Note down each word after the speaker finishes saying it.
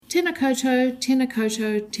Tēnā koutou, tēnā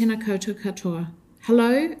koutou, tēnā koutou katoa.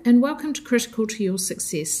 Hello and welcome to Critical to Your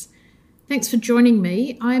Success. Thanks for joining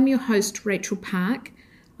me. I am your host, Rachel Park.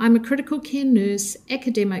 I'm a critical care nurse,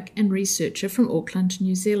 academic and researcher from Auckland,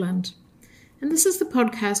 New Zealand. And this is the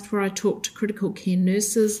podcast where I talk to critical care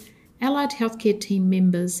nurses, allied healthcare team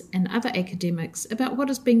members and other academics about what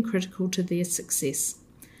has been critical to their success.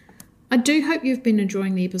 I do hope you've been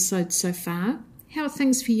enjoying the episodes so far. How are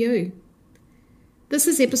things for you? This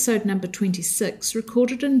is episode number 26,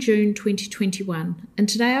 recorded in June 2021, and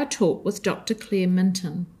today I talk with Dr. Claire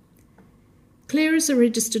Minton. Claire is a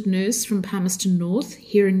registered nurse from Palmerston North,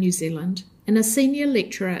 here in New Zealand, and a senior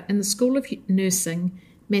lecturer in the School of Nursing,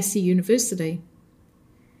 Massey University.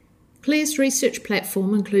 Claire's research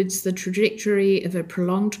platform includes the trajectory of a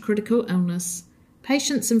prolonged critical illness,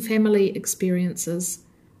 patients and family experiences,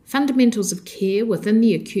 fundamentals of care within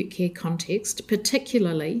the acute care context,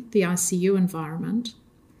 particularly the ICU environment,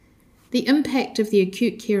 the impact of the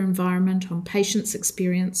acute care environment on patients'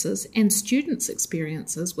 experiences and students'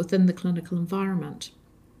 experiences within the clinical environment.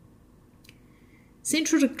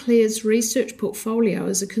 Central to Claire's research portfolio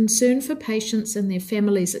is a concern for patients and their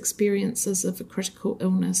families' experiences of a critical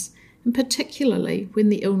illness, and particularly when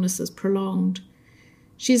the illness is prolonged.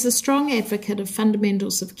 She is a strong advocate of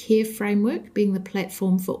fundamentals of care framework being the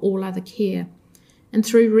platform for all other care, and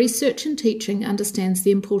through research and teaching understands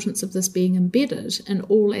the importance of this being embedded in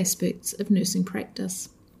all aspects of nursing practice.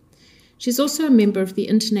 She's also a member of the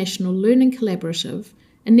International Learning Collaborative,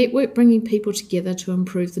 a network bringing people together to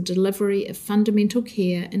improve the delivery of fundamental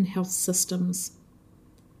care in health systems.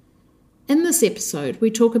 In this episode,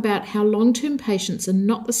 we talk about how long-term patients are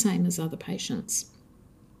not the same as other patients,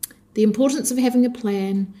 the importance of having a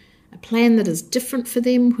plan that is different for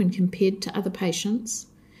them when compared to other patients,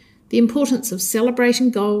 the importance of celebrating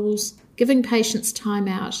goals, giving patients time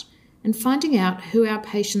out, and finding out who our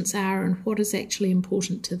patients are and what is actually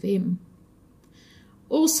important to them.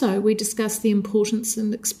 Also, we discuss the importance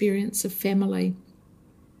and experience of family,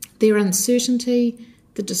 their uncertainty,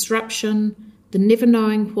 the disruption, the never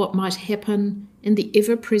knowing what might happen, and the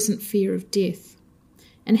ever-present fear of death,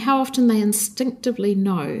 and how often they instinctively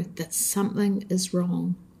know that something is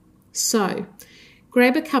wrong. So,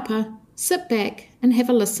 grab a cuppa, sit back, and have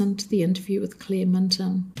a listen to the interview with Claire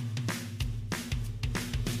Minton.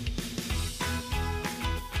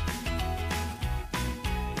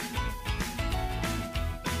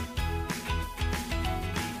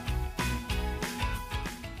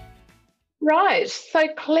 Right, so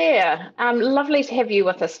Claire, lovely to have you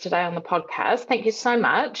with us today on the podcast. Thank you so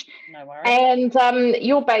much. No worries. And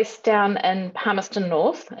you're based down in Palmerston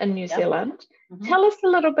North in New Zealand. Mm-hmm. Tell us a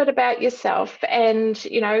little bit about yourself and,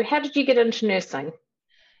 how did you get into nursing?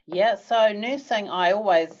 Yeah, so nursing, I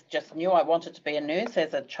always just knew I wanted to be a nurse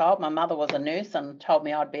as a child. My mother was a nurse and told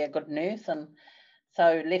me I'd be a good nurse, and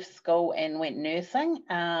so left school and went nursing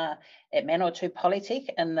at Manawatu Polytech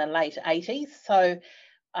in the late 80s. So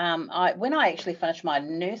when I actually finished my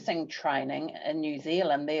nursing training in New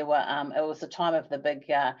Zealand, there were it was the time of the big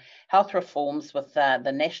health reforms with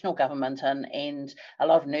the national government and a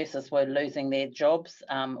lot of nurses were losing their jobs,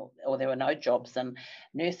 or there were no jobs in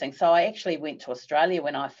nursing. So I actually went to Australia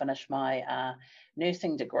when I finished my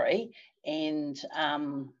nursing degree and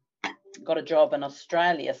got a job in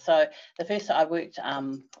Australia. So the first I worked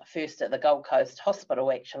first at the Gold Coast Hospital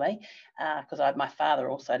actually, because my father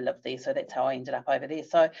also lived there, so that's how I ended up over there.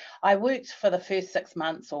 So I worked for the first 6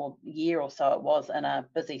 months or year or so it was in a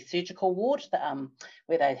busy surgical ward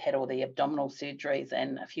where they had all the abdominal surgeries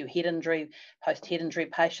and a few head injury, post-head injury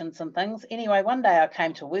patients and things. Anyway, one day I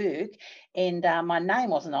came to work and my name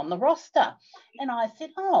wasn't on the roster. And I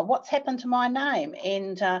said, oh, what's happened to my name?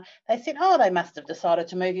 And they said, oh, they must have decided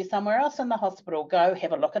to move you somewhere else in the hospital. Go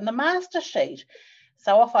have a look in the master sheet.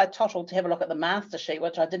 So off I tottled to have a look at the master sheet,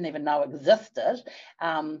 which I didn't even know existed,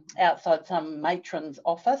 outside some matron's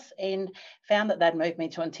office, and found that they'd moved me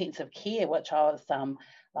to intensive care, which I was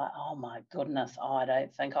like, oh my goodness, I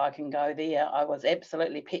don't think I can go there. I was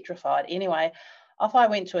absolutely petrified. Anyway, off I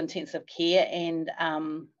went to intensive care and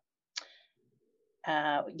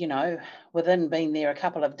within being there a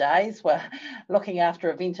couple of days, we're looking after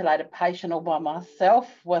a ventilated patient all by myself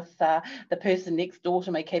with the person next door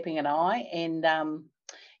to me keeping an eye. And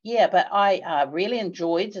but I really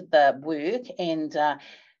enjoyed the work and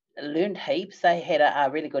learned heaps. They had a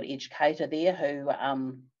really good educator there who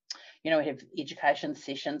we have education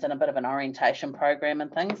sessions and a bit of an orientation program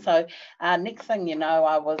and things. So next thing you know,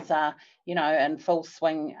 I was, in full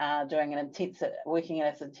swing working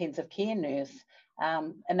as an intensive care nurse.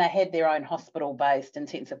 And they had their own hospital-based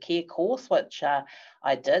intensive care course, which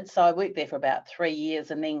I did. So I worked there for about 3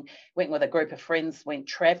 years, and then went with a group of friends, went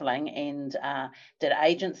travelling and did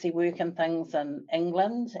agency work and things in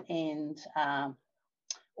England, and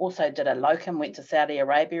also did a locum, went to Saudi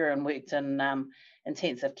Arabia and worked in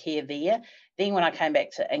intensive care there. Then when I came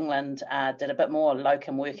back to England, did a bit more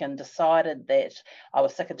locum work and decided that I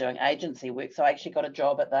was sick of doing agency work. So I actually got a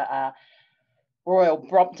job at the Royal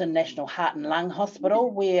Brompton National Heart and Lung Hospital,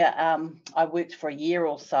 where I worked for a year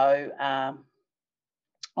or so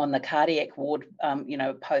on the cardiac ward,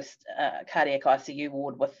 post cardiac ICU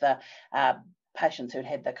ward with the patients who'd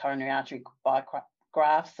had the coronary artery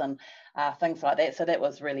grafts and things like that. So that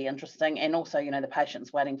was really interesting. And also, the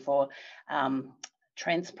patients waiting for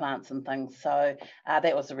transplants and things. So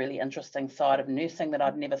that was a really interesting side of nursing that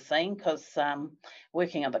I'd never seen, because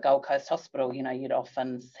working at the Gold Coast Hospital, you'd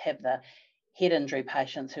often have the head injury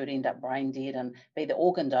patients who would end up brain dead and be the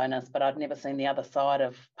organ donors, but I'd never seen the other side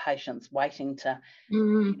of patients waiting to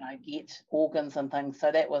get organs and things.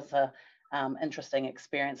 So that was a interesting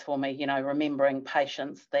experience for me, remembering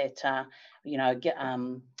patients that get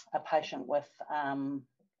a patient with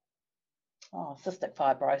cystic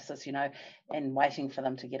fibrosis, and waiting for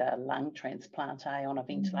them to get a lung transplant on a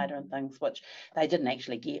ventilator and things, which they didn't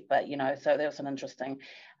actually get. But, so there was an interesting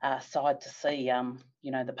side to see,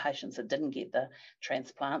 the patients that didn't get the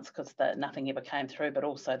transplants, because nothing ever came through, but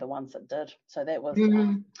also the ones that did. So that was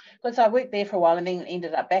good. So I worked there for a while, and then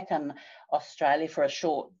ended up back in Australia for a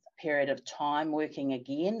short period of time working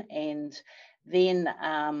again. And then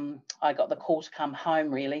I got the call to come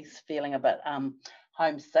home, really feeling a bit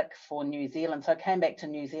homesick for New Zealand. So I came back to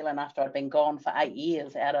New Zealand after I'd been gone for 8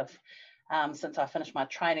 years out of since I finished my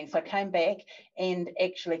training. So I came back, and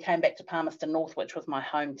actually came back to Palmerston North, which was my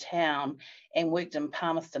hometown, and worked in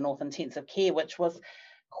Palmerston North Intensive Care, which was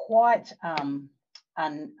quite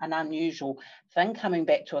an unusual thing, coming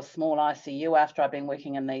back to a small ICU after I'd been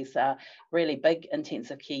working in these really big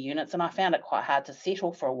intensive care units. And I found it quite hard to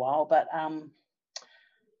settle for a while, but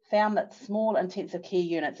found that small intensive care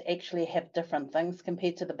units actually have different things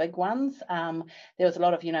compared to the big ones. There was a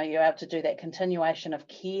lot of, you're able to do that continuation of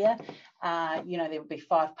care. There would be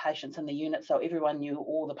 5 patients in the unit, so everyone knew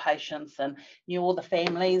all the patients and knew all the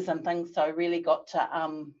families and things. So I really got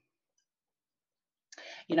to,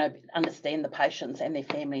 understand the patients and their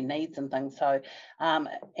family needs and things. So,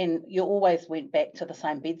 and you always went back to the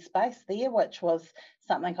same bed space there, which was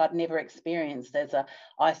something I'd never experienced as a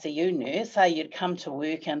ICU nurse. So you'd come to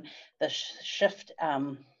work, and the shift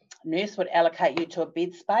nurse would allocate you to a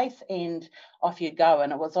bed space, and off you'd go.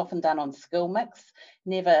 And it was often done on skill mix,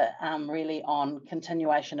 never really on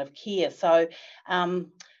continuation of care. So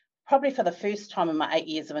probably for the first time in my 8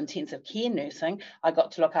 years of intensive care nursing, I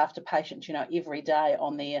got to look after patients, every day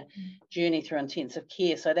on their journey through intensive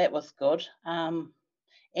care. So that was good.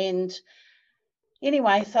 And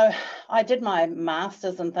anyway, so I did my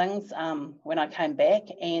masters and things when I came back.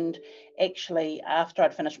 And actually, after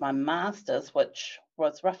I'd finished my masters, which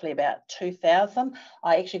was roughly about 2000,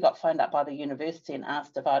 I actually got phoned up by the university and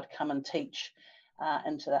asked if I'd come and teach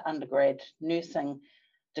into the undergrad nursing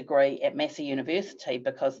degree at Massey University,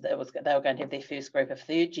 because they were going to have their first group of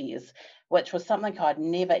third years, which was something I'd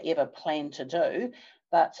never ever planned to do.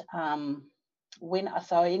 But anyway,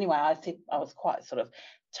 I said, I was quite sort of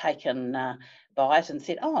taken by it and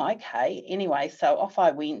said, oh, okay. Anyway, so off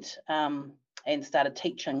I went and started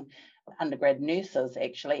teaching undergrad nurses,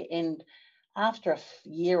 actually. And after a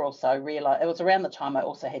year or so, realised it was around the time I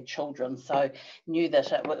also had children, so knew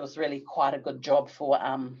that it was really quite a good job for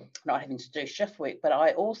not having to do shift work. But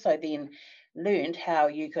I also then learned how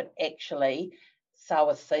you could actually sow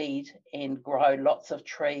a seed and grow lots of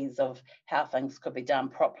trees of how things could be done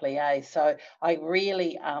properly. So I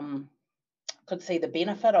really could see the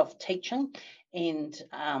benefit of teaching, and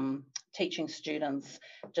teaching students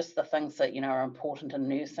just the things that are important in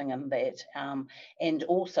nursing, and that and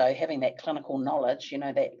also having that clinical knowledge,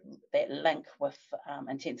 that link with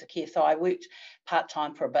intensive care. So I worked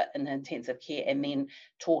part-time for a bit in intensive care, and then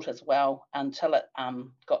taught as well until it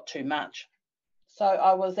got too much. So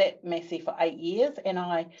I was at Massey for 8 years, and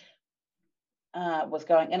I was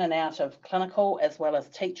going in and out of clinical as well as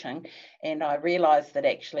teaching, and I realised that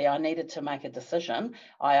actually I needed to make a decision.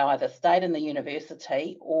 I either stayed in the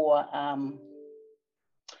university, or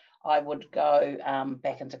I would go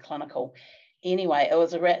back into clinical. Anyway, it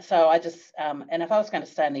was so I just and if I was going to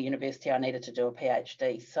stay in the university, I needed to do a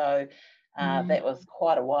PhD. So that was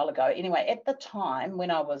quite a while ago. Anyway, at the time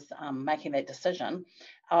when I was making that decision,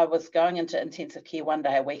 I was going into intensive care 1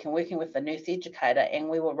 day a week and working with the nurse educator, and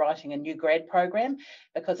we were writing a new grad program,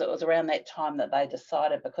 because it was around that time that they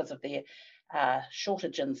decided, because of their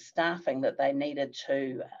shortage in staffing that they needed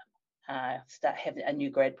to have a new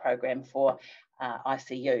grad program for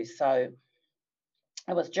ICU. So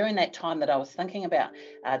it was during that time that I was thinking about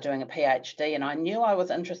doing a PhD, and I knew I was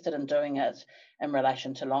interested in doing it in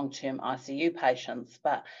relation to long-term ICU patients,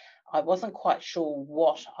 but I wasn't quite sure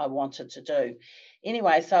what I wanted to do.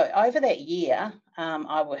 Anyway, so over that year,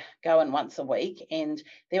 I would go in once a week, and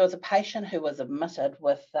there was a patient who was admitted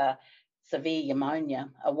with severe pneumonia,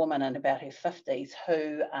 a woman in about her 50s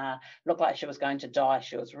who looked like she was going to die.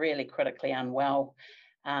 She was really critically unwell.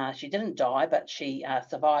 She didn't die, but she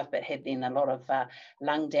survived, but had then a lot of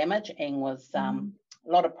lung damage and was a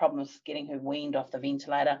lot of problems getting her weaned off the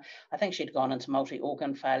ventilator. I think she'd gone into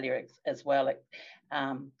multi-organ failure as well.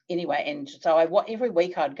 Anyway, and so every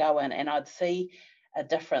week I'd go in and I'd see a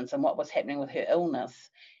difference in what was happening with her illness.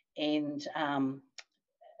 And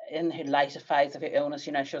in her later phase of her illness,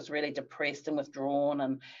 you know, she was really depressed and withdrawn,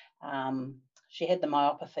 and she had the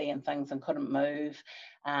myopathy and things and couldn't move,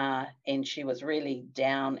 and she was really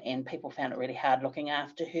down, and people found it really hard looking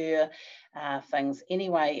after her, things.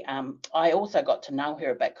 Anyway, I also got to know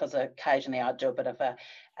her a bit because occasionally I'd do a bit of a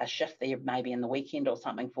shift there, maybe in the weekend or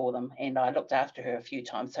something for them, and I looked after her a few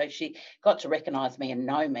times. So she got to recognise me and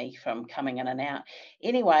know me from coming in and out.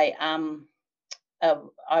 Anyway,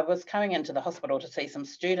 I was coming into the hospital to see some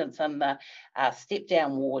students in the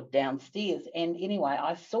step-down ward downstairs. And anyway,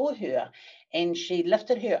 I saw her and she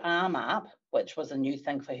lifted her arm up, which was a new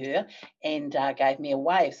thing for her, and gave me a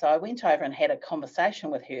wave. So I went over and had a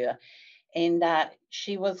conversation with her, and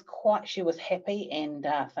she was happy and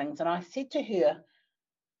things. And I said to her,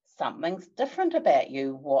 "Something's different about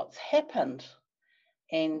you. What's happened?"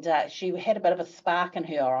 And she had a bit of a spark in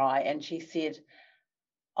her eye, and she said,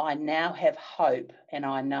 "I now have hope and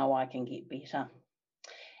I know I can get better."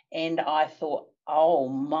 And I thought, oh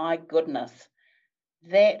my goodness,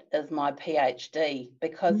 that is my PhD,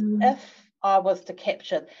 because if I was to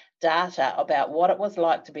capture data about what it was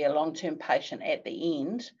like to be a long-term patient at the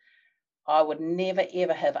end, I would never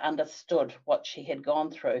ever have understood what she had gone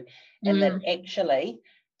through. And that actually,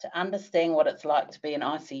 to understand what it's like to be an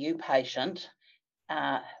ICU patient,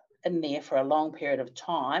 in there for a long period of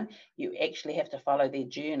time, you actually have to follow their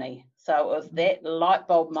journey. So it was that light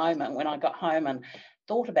bulb moment when I got home and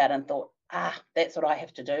thought about it and thought, that's what I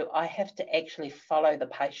have to do. I have to actually follow the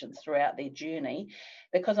patients throughout their journey,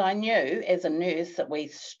 because I knew as a nurse that we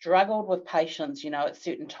struggled with patients, you know, at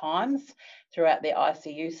certain times throughout their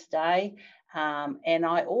ICU stay. And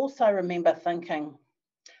I also remember thinking,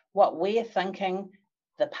 what we're thinking,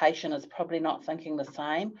 the patient is probably not thinking the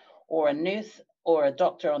same, or a nurse or a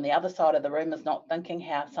doctor on the other side of the room is not thinking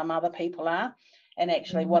how some other people are. And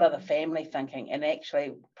actually, what are the family thinking? And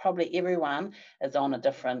actually, probably everyone is on a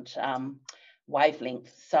different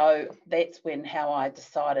wavelength. So that's how I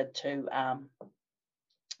decided to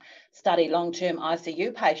study long-term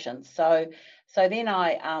ICU patients. So then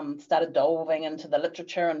I started delving into the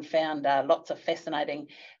literature and found lots of fascinating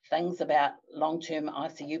things about long-term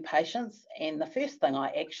ICU patients. And the first thing I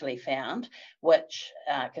actually found, which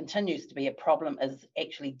continues to be a problem, is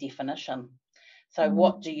actually definition. So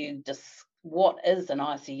what is an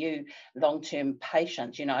ICU long-term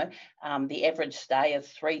patient? You know, the average stay is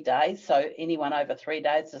 3 days. So anyone over 3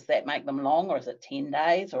 days, does that make them long, or is it 10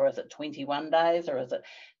 days, or is it 21 days, or is it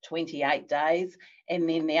 28 days? And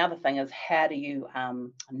then the other thing is, how do you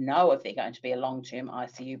know if they're going to be a long-term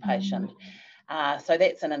ICU patient? So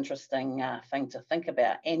that's an interesting thing to think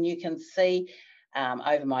about. And you can see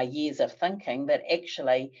over my years of thinking that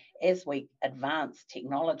actually, as we advance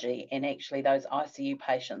technology and actually those ICU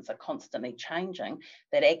patients are constantly changing,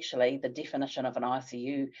 that actually the definition of an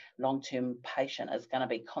ICU long-term patient is going to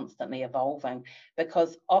be constantly evolving,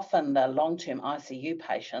 because often the long-term ICU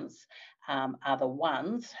patients are the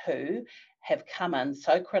ones who have come in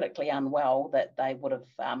so critically unwell that they would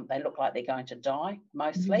have, they look like they're going to die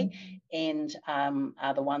mostly, and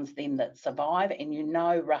are the ones then that survive. And you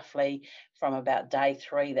know roughly from about day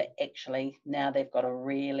 3 that actually now they've got a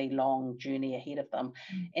really long journey ahead of them.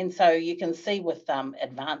 And so you can see with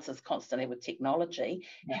advances constantly with technology,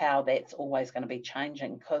 how that's always going to be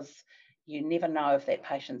changing, because you never know if that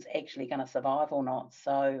patient's actually going to survive or not.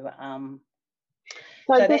 So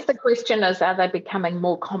I guess the question is, are they becoming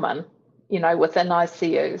more common, you know, within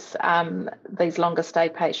ICUs, these longer stay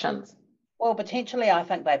patients? Well, potentially, I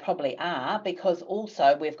think they probably are, because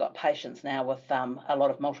also we've got patients now with a lot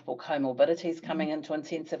of multiple comorbidities coming into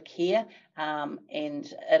intensive care, and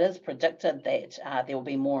it is predicted that there will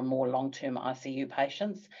be more and more long-term ICU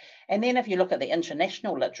patients. And then if you look at the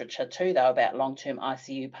international literature too, though, about long-term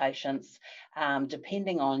ICU patients,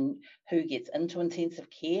 depending on who gets into intensive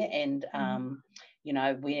care and you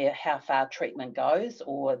know, where how far treatment goes,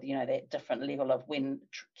 or, you know, that different level of when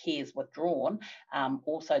care is withdrawn,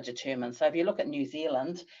 also determines. So if you look at New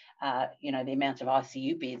Zealand, you know, the amount of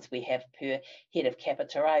ICU beds we have per head of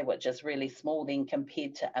capita, which is really small then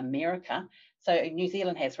compared to America. So New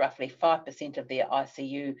Zealand has roughly 5% of their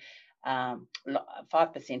ICU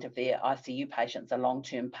 5% of their ICU patients are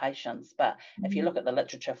long-term patients, but if you look at the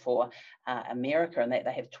literature for America, and that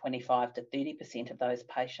they have 25 to 30% of those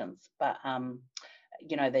patients, but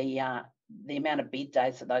you know, the amount of bed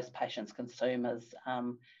days that those patients consume is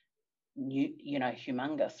you know,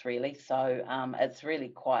 humongous, really. So it's really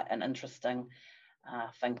quite an interesting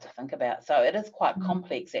thing to think about. So it is quite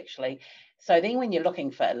complex, actually. So then when you're looking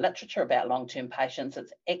for literature about long-term patients,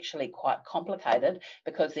 it's actually quite complicated,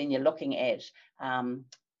 because then you're looking at,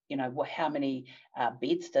 you know, how many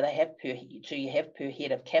beds do you have per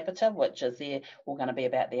head of capita, which is there all going to be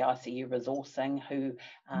about the ICU resourcing, who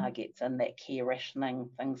gets in that care rationing,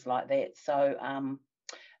 things like that. So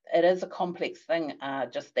it is a complex thing,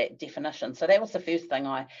 just that definition. So that was the first thing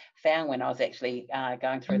I found when I was actually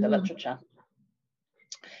going through the literature.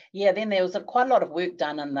 Yeah, then there was quite a lot of work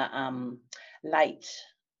done in the late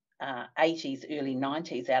 80s, early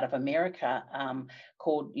 90s out of America,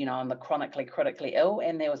 called, you know, on the chronically critically ill.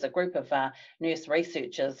 And there was a group of nurse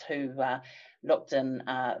researchers who looked in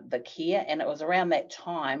the care, and it was around that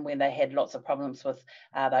time when they had lots of problems with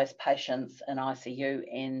those patients in ICU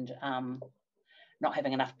and not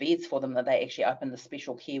having enough beds for them, that they actually opened the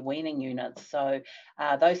special care weaning units. So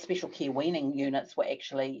those special care weaning units were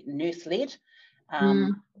actually nurse-led.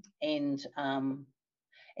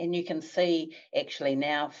 And you can see actually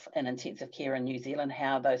now in intensive care in New Zealand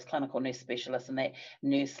how those clinical nurse specialists and that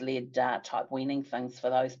nurse-led type weaning things for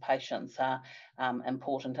those patients are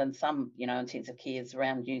important. And some, you know, intensive cares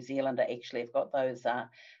around New Zealand actually have got those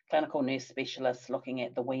clinical nurse specialists looking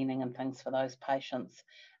at the weaning and things for those patients,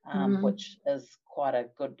 which is quite a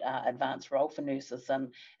good advanced role for nurses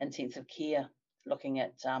in intensive care, looking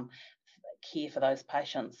at care for those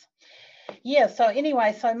patients. Yeah, so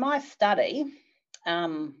anyway, so my study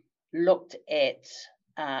looked at,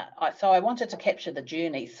 so I wanted to capture the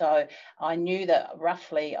journey. So I knew that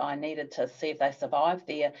roughly I needed to see if they survived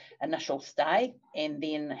their initial stay, and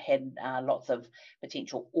then had lots of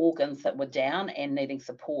potential organs that were down and needing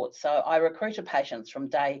support. So I recruited patients from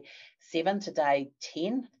day 7 to day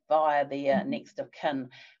 10 via their next of kin,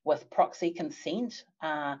 with proxy consent,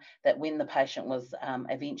 that when the patient was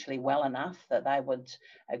eventually well enough, that they would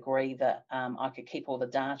agree that I could keep all the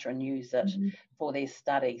data and use it for their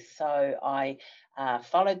study. So I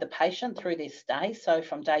followed the patient through their stay. So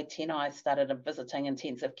from day 10, I started visiting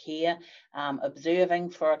intensive care, observing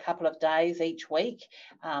for a couple of days each week,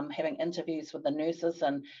 having interviews with the nurses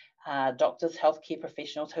and doctors, healthcare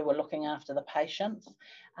professionals who were looking after the patients,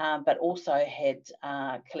 but also had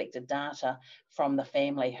collected data from the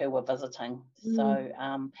family who were visiting. So,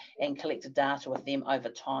 and collected data with them over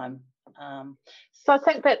time. So I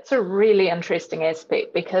think that's a really interesting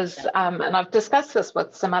aspect, because, and I've discussed this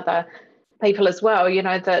with some other people as well, you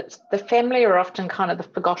know, that the family are often kind of the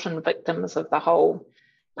forgotten victims of the whole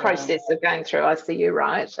process of going through ICU,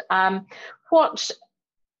 right? What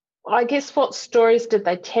stories did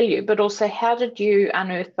they tell you, but also how did you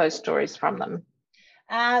unearth those stories from them?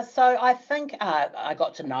 So I think I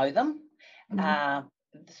got to know them.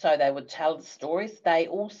 So they would tell the stories. They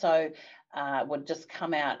also would just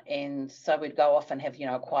come out, and so we'd go off and have, you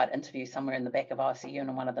know, a quiet interview somewhere in the back of ICU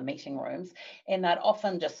in one of the meeting rooms, and they'd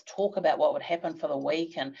often just talk about what would happen for the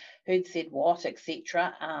week and who'd said what,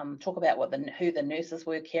 etc. Talk about who the nurses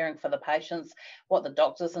were caring for the patients, what the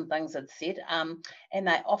doctors and things had said, and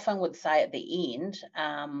they often would say at the end,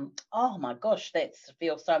 oh my gosh, that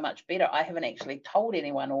feels so much better. I haven't actually told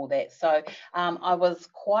anyone all that. So I was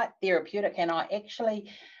quite therapeutic, and I actually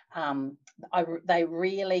they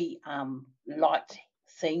really liked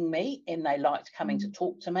seeing me, and they liked coming to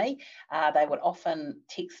talk to me. They would often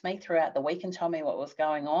text me throughout the week and tell me what was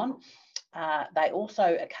going on. They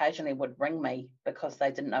also occasionally would ring me because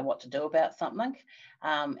they didn't know what to do about something,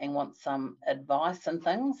 and want some advice and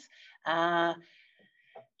things. For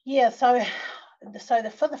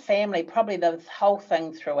the family, probably the whole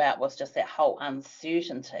thing throughout was just that whole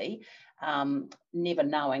uncertainty, never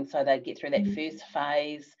knowing. So they'd get through that first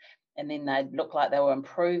phase, and then they'd look like they were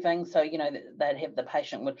improving. So, you know, the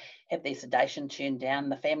patient would have their sedation turned down.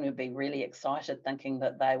 The family would be really excited, thinking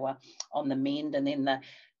that they were on the mend, and then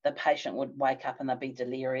the patient would wake up and they'd be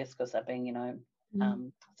delirious because they've been, you know,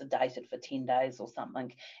 sedated for 10 days or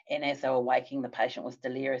something, and as they were waking, the patient was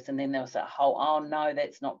delirious, and then there was a whole, oh no,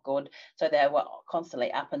 that's not good. So they were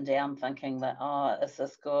constantly up and down thinking that, oh, is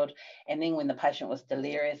this good? And then when the patient was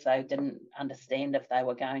delirious, they didn't understand if they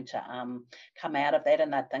were going to come out of that,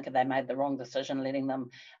 and they'd think they made the wrong decision letting them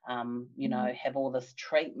you know, have all this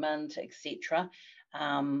treatment, etc.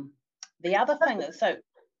 The other thing is, so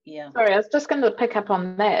yeah. Sorry, I was just going to pick up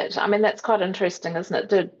on that. I mean, that's quite interesting,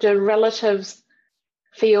 isn't it? Do relatives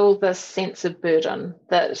feel this sense of burden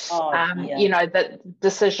that, you know, that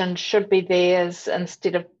decisions should be theirs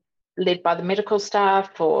instead of led by the medical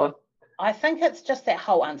staff? Or I think it's just that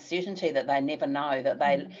whole uncertainty that they never know, that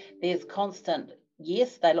there's constant,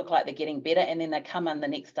 yes, they look like they're getting better, and then they come in the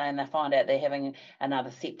next day and they find out they're having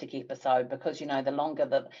another septic episode, because, you know, the longer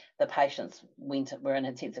the patients were in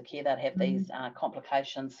intensive care, they'd have these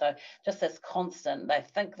complications. So just this constant, they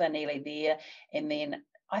think they're nearly there, and then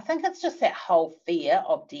I think it's just that whole fear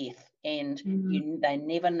of death, and they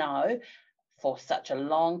never know for such a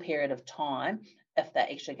long period of time if they're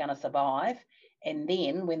actually going to survive. And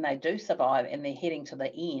then when they do survive and they're heading to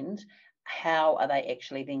the end, how are they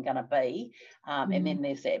actually then going to be? And then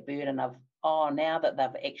there's that burden of, oh, now that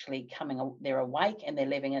they've actually they're awake and they're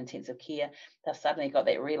living intensive care, they've suddenly got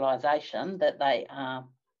that realization that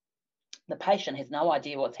the patient has no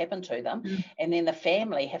idea what's happened to them. And then the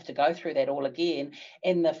family have to go through that all again.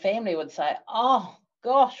 And the family would say, oh,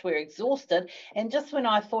 gosh, we're exhausted. And just when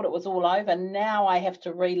I thought it was all over, now I have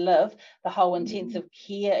to relive the whole intensive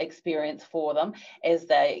care experience for them as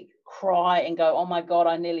they cry and go, oh my God,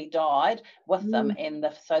 I nearly died with them. And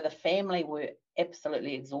so the family were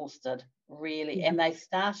absolutely exhausted, really. And they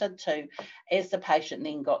started to, as the patient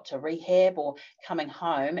then got to rehab or coming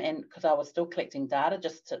home, and because I was still collecting data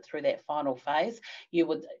just through that final phase, you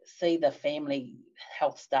would see the family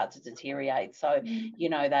health start to deteriorate. So, you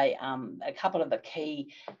know, they a couple of the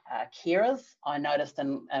key carers I noticed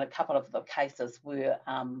in a couple of the cases were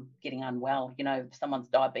getting unwell. You know, someone's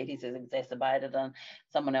diabetes is exacerbated and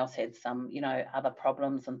someone else had some, you know, other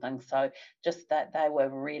problems and things. So just that they were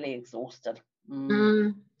really exhausted.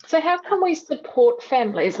 So how can we support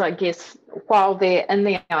families, I guess, while they're in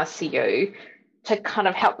the ICU to kind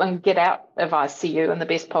of help them get out of ICU in the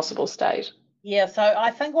best possible state? Yeah, so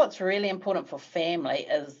I think what's really important for family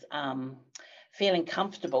is feeling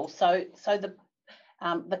comfortable. So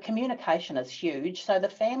the communication is huge. So the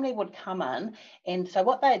family would come in, and so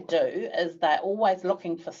what they do is they're always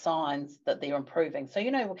looking for signs that they're improving. So,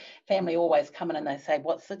 you know, family always come in and they say,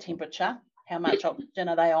 what's the temperature? How much oxygen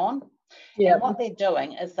are they on? Yeah. And what they're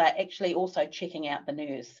doing is they're actually also checking out the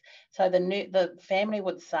nurse. So the family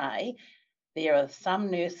would say, there are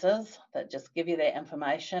some nurses that just give you that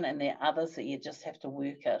information, and there are others that you just have to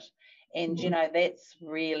work it. And, you know, that's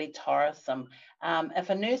really tiresome. If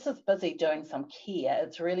a nurse is busy doing some care,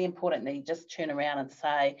 it's really important that you just turn around and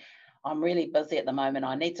say, I'm really busy at the moment.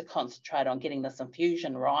 I need to concentrate on getting this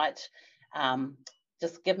infusion right.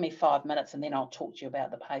 Just give me 5 minutes and then I'll talk to you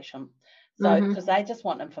about the patient. So, because they just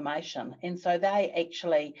want information. And so they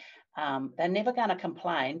actually, they're never going to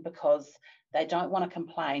complain, because they don't want to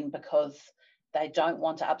complain because they don't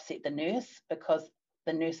want to upset the nurse, because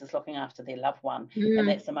the nurse is looking after their loved one. And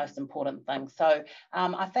that's the most important thing. So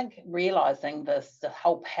I think realizing the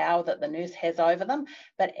whole power that the nurse has over them,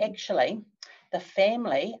 but actually the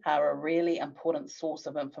family are a really important source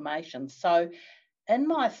of information. So in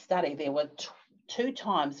my study, there were two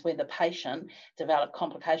times where the patient developed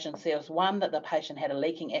complications. There was one that the patient had a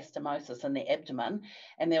leaking anastomosis in their abdomen,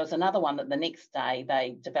 and there was another one that the next day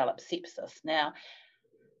they developed sepsis. Now,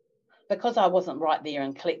 because I wasn't right there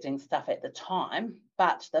and collecting stuff at the time,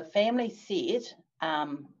 but the family said,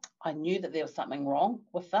 I knew that there was something wrong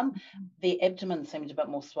with them. Their abdomen seemed a bit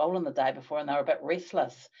more swollen the day before, and they were a bit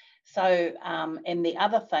restless. So, and the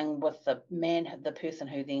other thing with the person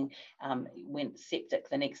who then went septic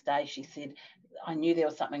the next day, she said, I knew there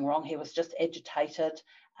was something wrong. He was just agitated,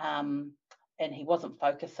 and he wasn't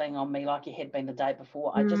focusing on me like he had been the day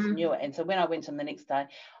before. I just knew it. And so when I went in the next day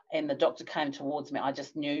and the doctor came towards me, I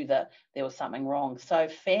just knew that there was something wrong. So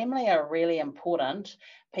family are really important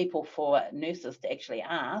people for nurses to actually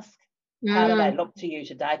ask, how do they look to you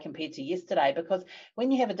today compared to yesterday? Because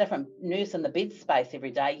when you have a different nurse in the bed space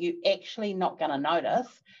every day, you're actually not going to notice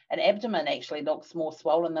an abdomen actually looks more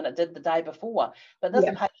swollen than it did the day before. But this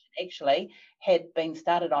patient actually had been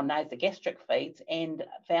started on nasogastric feeds and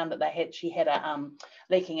found that she had a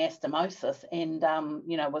leaking anastomosis, and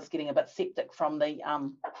you know, was getting a bit septic from the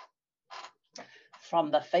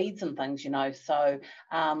feeds and things, you know. So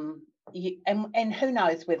and who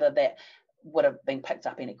knows whether that would have been picked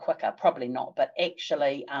up any quicker, probably not, but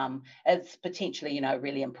actually it's potentially, you know,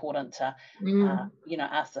 really important to you know,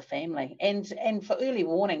 ask the family, and for early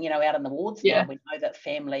warning, you know, out in the wards now, we know that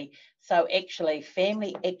family will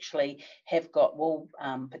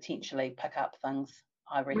potentially pick up things,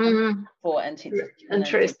 I reckon, for intensive care.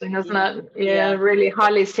 Interesting, isn't it? Yeah, really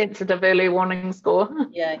highly sensitive early warning score.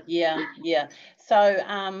 Yeah.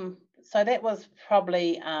 So that was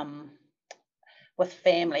probably with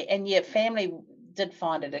family, and family did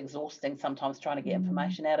find it exhausting sometimes trying to get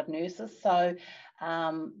information out of nurses. So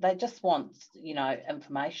they just want, you know,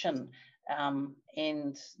 information,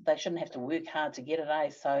 and they shouldn't have to work hard to get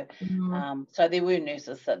it, So so there were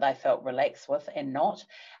nurses that they felt relaxed with and not.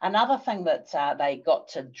 Another thing that they got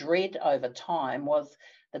to dread over time was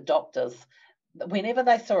the doctors. Whenever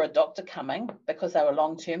they saw a doctor coming, because they were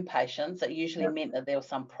long-term patients, it usually meant that there was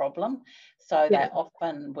some problem. So they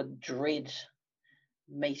often would dread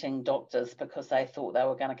meeting doctors because they thought they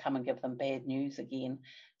were going to come and give them bad news again.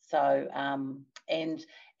 So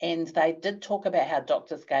and they did talk about how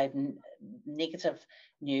doctors gave negative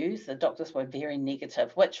news. The doctors were very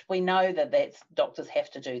negative, which we know that doctors have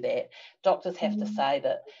to do that. Doctors have to say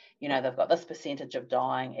that, you know, they've got this percentage of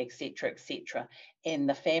dying, etc., etc. And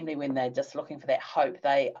the family, when they're just looking for that hope,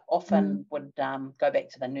 they often would go back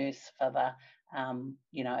to the nurse for the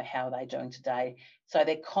you know, how are they doing today? So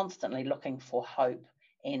they're constantly looking for hope,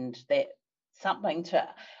 and that something to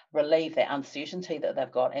relieve that uncertainty that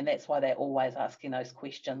they've got, and that's why they're always asking those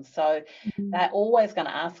questions. So they're always going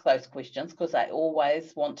to ask those questions because they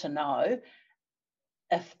always want to know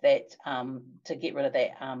if that to get rid of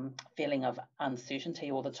that feeling of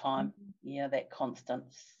uncertainty all the time. That constant.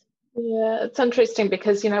 Yeah, it's interesting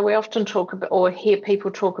because, you know, we often talk about or hear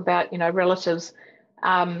people talk about, you know, relatives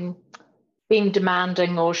being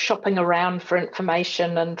demanding or shopping around for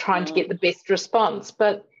information and trying to get the best response,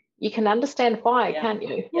 but you can understand why, can't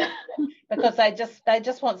you? Because they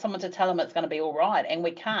just want someone to tell them it's going to be all right, and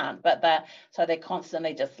we can't. But they're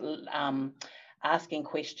constantly just asking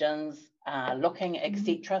questions, looking,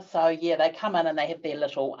 etc. So they come in and they have their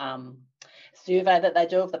little survey that they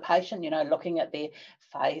do of the patient, you know, looking at their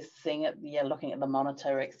face, seeing it, looking at the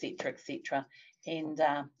monitor, etc., etc. And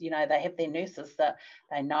you know, they have their nurses that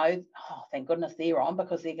they know, oh, thank goodness they're on,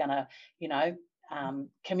 because they're going to, you know,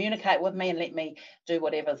 communicate with me and let me do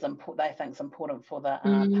whatever's they think's important for the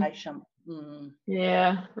patient.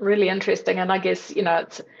 Yeah, really interesting. And I guess, you know,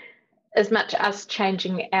 it's as much us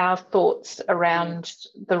changing our thoughts around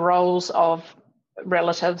the roles of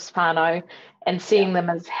relatives, whānau, and seeing them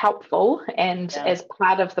as helpful and as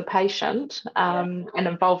part of the patient, and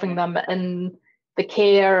involving them in the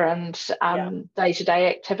care and day-to-day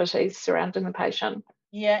activities surrounding the patient.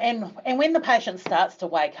 Yeah, and when the patient starts to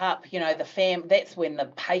wake up, you know, that's when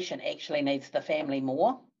the patient actually needs the family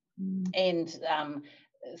more. And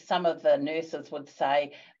some of the nurses would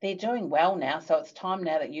say they're doing well now, so it's time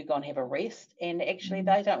now that you go and have a rest. And actually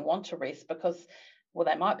they don't want to rest because, well,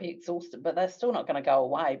 they might be exhausted, but they're still not going to go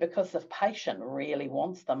away because the patient really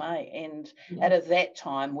wants them, And it is that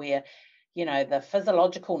time where, you know, the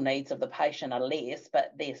physiological needs of the patient are less,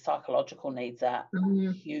 but their psychological needs are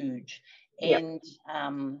huge. And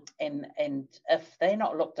if they're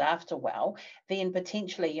not looked after well, then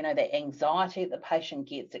potentially, you know, the anxiety that the patient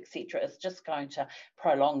gets, etc., is just going to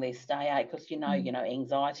prolong their stay, because you know,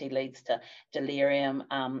 anxiety leads to delirium.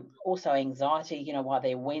 Also, anxiety, you know, while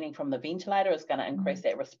they're weaning from the ventilator, is going to increase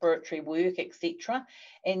that respiratory work, etc.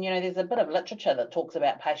 And you know, there's a bit of literature that talks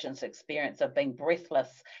about patients' experience of being breathless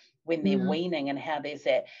when they're weaning, and how there's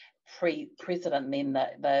that precedent, and then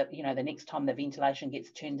the next time the ventilation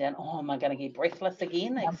gets turned down, oh, am I going to get breathless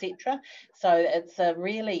again, etc. So it's a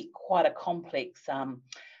really quite a complex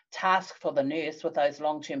task for the nurse with those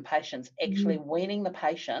long-term patients, actually weaning the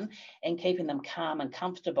patient and keeping them calm and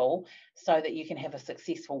comfortable, so that you can have a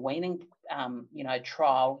successful weaning you know,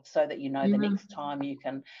 trial, so that you know the next time you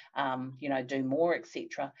can you know, do more,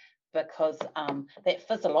 etc. Because that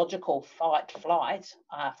physiological fight-flight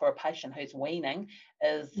for a patient who's weaning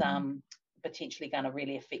is potentially going to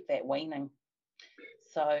really affect that weaning.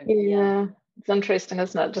 So it's interesting,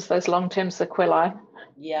 isn't it? Just those long-term sequelae.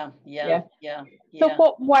 Yeah. So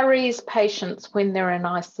what worries patients when they're in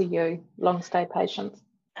ICU, long-stay patients?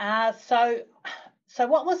 So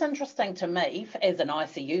what was interesting to me as an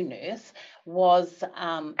ICU nurse was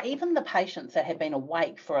even the patients that had been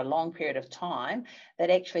awake for a long period of time, that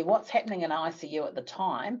actually what's happening in ICU at the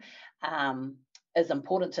time is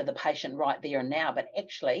important to the patient right there and now, but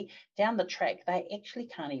actually down the track, they actually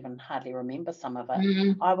can't even hardly remember some of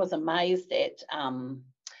it. I was amazed at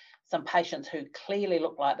some patients who clearly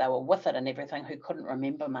looked like they were with it and everything, who couldn't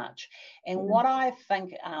remember much. And what I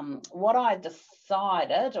think, what I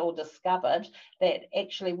decided or discovered, that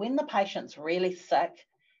actually when the patient's really sick,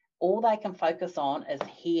 all they can focus on is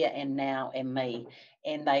here and now and me,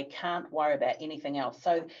 and they can't worry about anything else.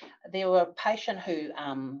 So there were a patient who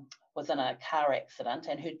was in a car accident,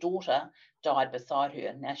 and her daughter died beside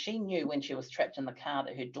her. Now, she knew when she was trapped in the car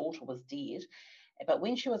that her daughter was dead, but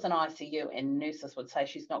when she was in ICU and nurses would say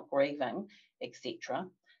she's not grieving, etc.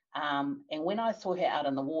 And when I saw her out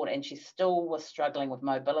in the ward and she still was struggling with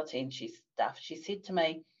mobility and she said to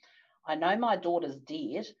me, I know my daughter's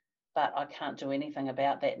dead, but I can't do anything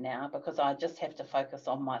about that now, because I just have to focus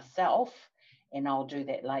on myself, and I'll do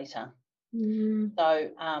that later. So,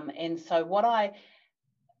 and so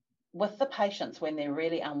with the patients, when they're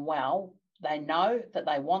really unwell, they know that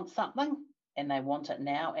they want something and they want it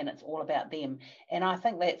now, and it's all about them. And I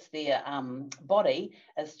think that's their body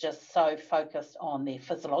is just so focused on their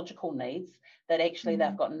physiological needs that actually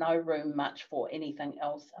they've got no room much for anything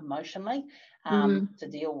else emotionally to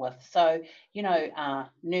deal with. So, you know,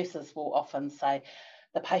 nurses will often say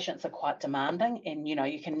the patients are quite demanding, and, you know,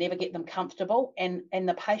 you can never get them comfortable, and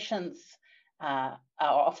the patients are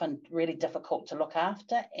often really difficult to look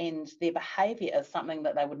after, and their behaviour is something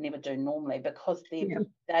that they would never do normally, because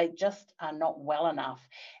they just are not well enough.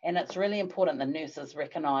 And it's really important the nurses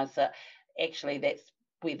recognise that actually that's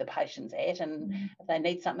where the patient's at, and if they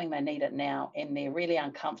need something, they need it now, and they're really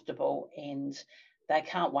uncomfortable and they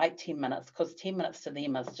can't wait 10 minutes, because 10 minutes to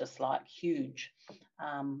them is just like huge.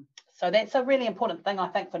 So that's a really important thing, I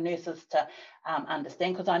think, for nurses to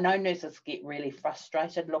understand, because I know nurses get really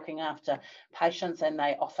frustrated looking after patients, and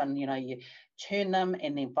they often, you know, you turn them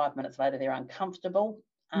and then 5 minutes later they're uncomfortable.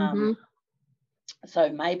 So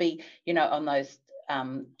maybe, you know, on those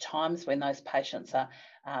times when those patients are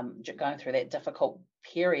going through that difficult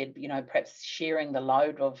period, you know, perhaps sharing the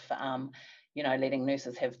load of you know, letting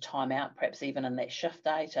nurses have time out, perhaps even in that shift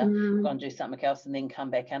day, to go and do something else and then come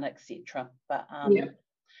back in, etc. But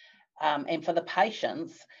and for the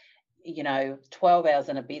patients, you know, 12 hours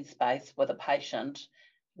in a bed space with a patient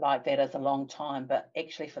like that is a long time, but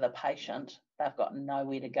actually for the patient, they've got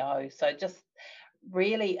nowhere to go. So just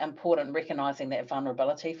really important recognising that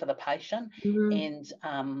vulnerability for the patient.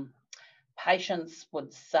 And patients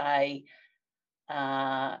would say,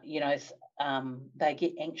 you know, they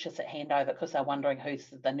get anxious at handover because they're wondering who's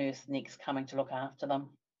the nurse next coming to look after them.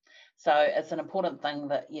 So it's an important thing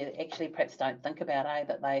that you actually perhaps don't think about,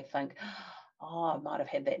 that they think, oh, I might have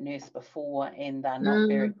had that nurse before, and they're not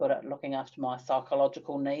very good at looking after my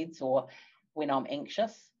psychological needs or when I'm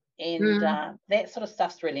anxious. And that sort of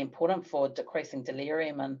stuff's really important for decreasing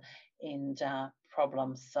delirium and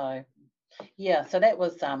problems. So, yeah, so that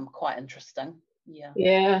was quite interesting.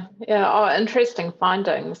 Yeah. Oh, interesting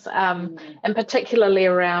findings, and particularly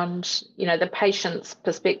around, you know, the patients'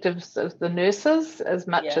 perspectives of the nurses as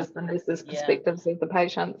much as the nurses' perspectives of the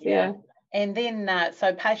patients. And then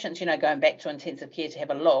so patients, you know, going back to intensive care to have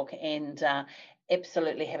a look, and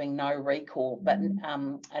absolutely having no recall. But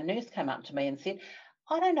a nurse came up to me and said,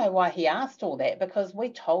 I don't know why he asked all that, because we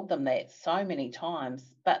told them that so many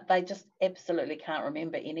times, but they just absolutely can't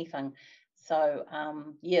remember anything. So,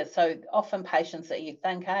 so often patients that you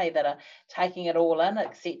think, that are taking it all in,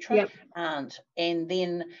 etc., aren't. And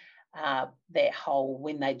then that whole,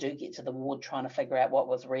 when they do get to the ward, trying to figure out what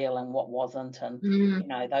was real and what wasn't, and, you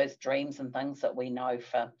know, those dreams and things that we know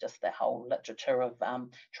for just the whole literature of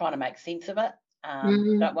trying to make sense of it.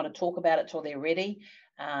 Don't want to talk about it till they're ready.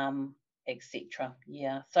 Etc.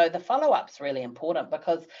 So the follow-up's really important,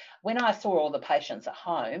 because when I saw all the patients at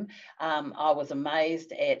home, I was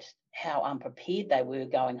amazed at how unprepared they were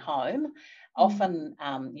going home. Often,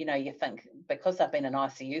 you know, you think because they've been in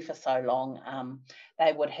ICU for so long,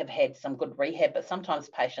 they would have had some good rehab, but sometimes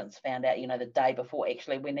patients found out, you know, the day before,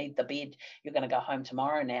 actually, we need the bed, you're going to go home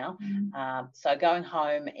tomorrow now. So going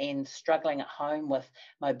home and struggling at home with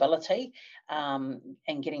mobility, and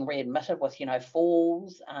getting readmitted with, you know,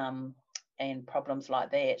 falls, and problems like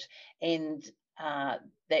that, and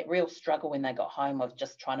that real struggle when they got home of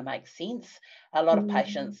just trying to make sense. A lot of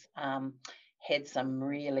patients had some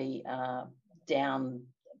really down,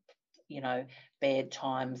 you know, bad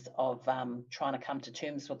times of trying to come to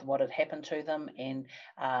terms with what had happened to them, and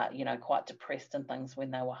you know, quite depressed and things when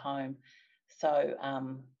they were home. So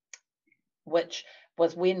which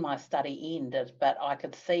was when my study ended, but I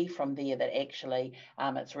could see from there that actually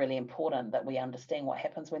it's really important that we understand what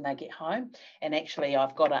happens when they get home. And actually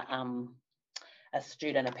I've got a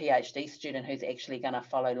student, a PhD student, who's actually going to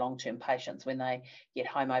follow long-term patients when they get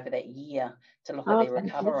home over that year to look at their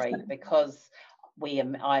recovery, because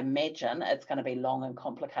I imagine it's going to be long and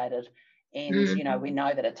complicated. And, you know, we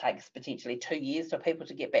know that it takes potentially 2 years for people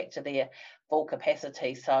to get back to their full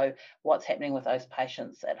capacity. So what's happening with those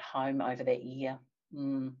patients at home over that year?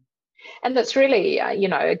 And it's really, you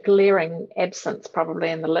know, a glaring absence probably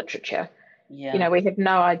in the literature. Yeah. You know, we have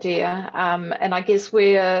no idea. And I guess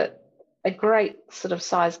we're a great sort of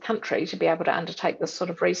size country to be able to undertake this sort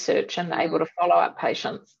of research and able to follow up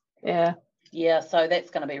patients. Yeah. Yeah, so that's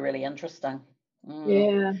going to be really interesting.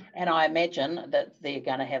 Yeah. And I imagine that they're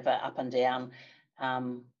going to have an up and down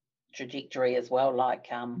trajectory as well, like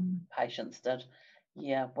patients did.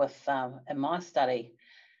 Yeah, with in my study.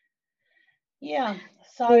 Yeah.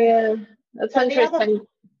 So yeah, it's so interesting.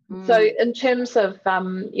 So in terms of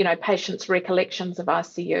you know, patients' recollections of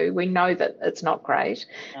ICU, we know that it's not great.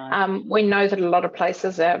 No. We know that a lot of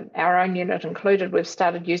places, our own unit included, we've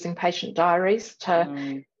started using patient diaries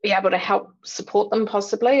to be able to help support them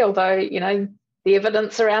possibly, although, you know, the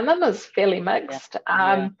evidence around them is fairly mixed.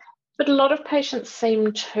 But a lot of patients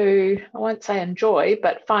seem to, I won't say enjoy,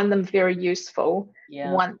 but find them very useful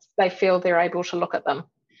once they feel they're able to look at them.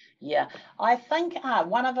 Yeah, I think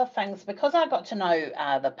one of the things, because I got to know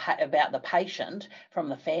about the patient from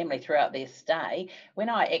the family throughout their stay, when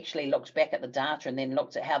I actually looked back at the data and then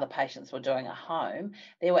looked at how the patients were doing at home,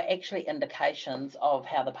 there were actually indications of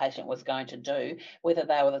how the patient was going to do, whether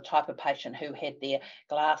they were the type of patient who had their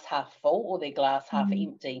glass half full or their glass half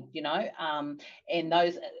empty, you know, and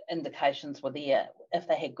those indications were there if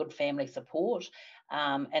they had good family support,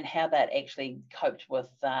 and how that actually coped with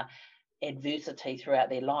adversity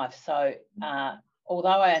throughout their life. So although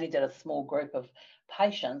I only did a small group of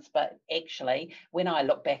patients, but actually when I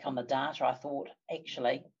look back on the data, I thought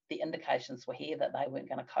actually the indications were here that they weren't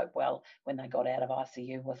going to cope well when they got out of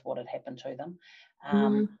ICU with what had happened to them.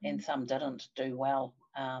 And some didn't do well.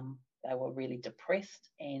 They were really depressed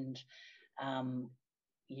and And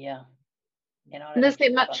is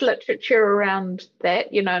there much literature around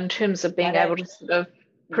that, you know, in terms of being able to sort of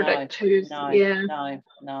predict who's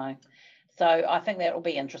No. So I think that will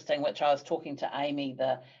be interesting, which I was talking to Amy,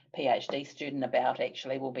 the PhD student, about.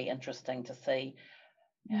 Actually will be interesting to see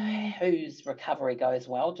whose recovery goes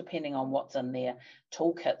well, depending on what's in their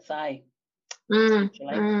toolkits,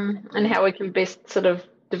 and how we can best sort of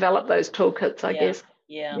develop those toolkits, I guess.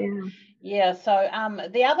 Yeah. So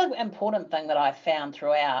the other important thing that I found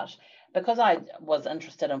throughout, because I was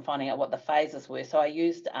interested in finding out what the phases were, so I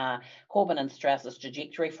used Corbin and Strauss's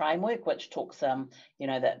trajectory framework, which talks, you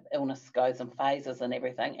know, that illness goes in phases and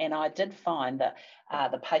everything. And I did find that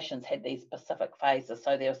the patients had these specific phases.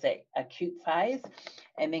 So there was that acute phase,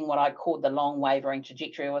 and then what I called the long wavering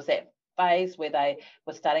trajectory was that phase where they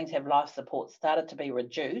were starting to have life support started to be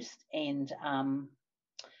reduced, and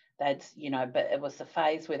they'd, you know, but it was the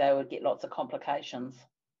phase where they would get lots of complications.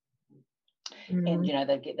 And, you know,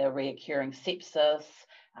 they'd get their reoccurring sepsis,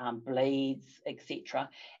 bleeds, etc.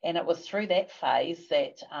 And it was through that phase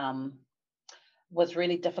that was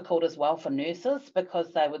really difficult as well for nurses,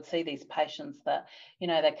 because they would see these patients that, you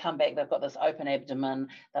know, they come back, they've got this open abdomen,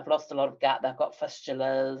 they've lost a lot of gut, they've got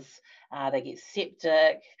fistulas, they get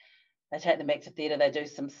septic. They take them back to theatre, they do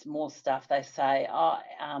some more stuff, they say,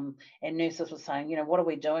 and nurses were saying, you know, what are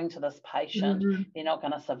we doing to this patient? They're not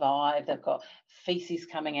going to survive. They've got feces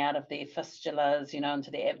coming out of their fistulas, you know,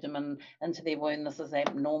 into their abdomen, into their wound. This is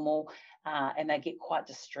abnormal. And they get quite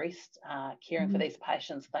distressed caring for these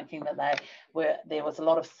patients, thinking that there was a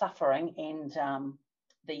lot of suffering, and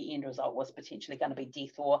the end result was potentially going to be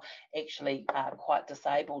death or actually quite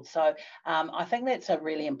disabled. So I think that's a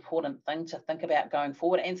really important thing to think about going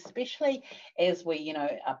forward, and especially as we, you know,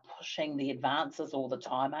 are pushing the advances all the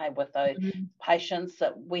time, with those patients,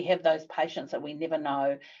 that we have those patients that we never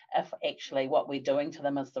know if actually what we're doing to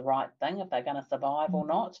them is the right thing, if they're going to survive or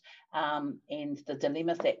not, and the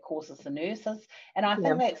dilemmas that causes the nurses. And I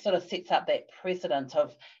think that sort of sets up that precedent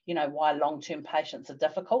of, you know, why long-term patients are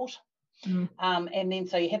difficult. And then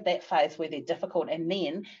so you have that phase where they're difficult, and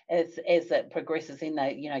then as it progresses, then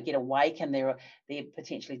they, you know, get awake, and they're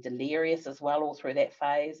potentially delirious as well all through that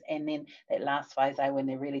phase, and then that last phase when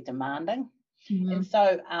they're really demanding. And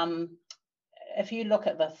so if you look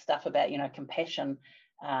at the stuff about, you know, compassion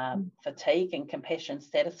fatigue and compassion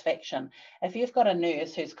satisfaction, if you've got a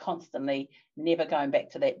nurse who's constantly never going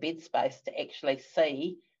back to that bed space to actually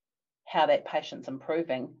see how that patient's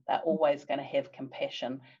improving, they're always going to have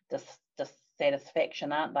compassion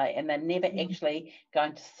dissatisfaction, aren't they? And they're never actually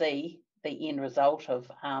going to see the end result of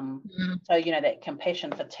so that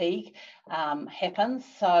compassion fatigue happens.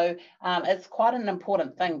 So it's quite an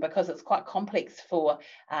important thing, because it's quite complex for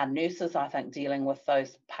nurses, I think, dealing with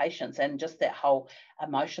those patients and just that whole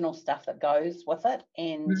emotional stuff that goes with it.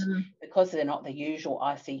 And because they're not the usual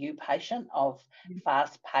ICU patient of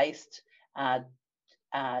fast-paced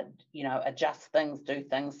adjust things, do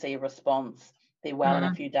things, see a response, they're well in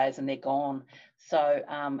a few days and they're gone. So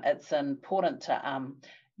it's important to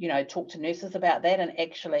talk to nurses about that, and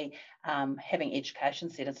actually having education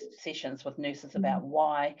sessions with nurses about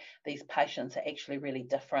why these patients are actually really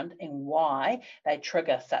different and why they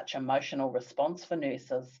trigger such emotional response for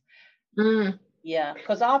nurses. Yeah,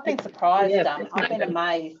 because I've been surprised.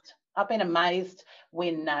 I've been amazed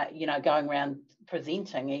when going around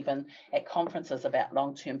presenting, even at conferences, about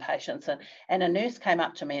long-term patients, and a nurse came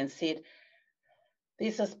up to me and said,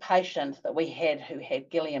 there's this patient that we had who had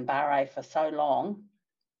Guillain-Barré for so long,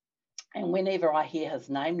 and whenever I hear his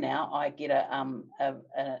name now, I get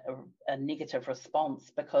a negative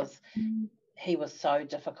response, because he was so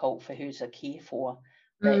difficult for her to care for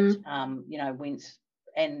that went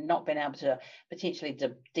and not being able to potentially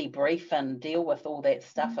debrief and deal with all that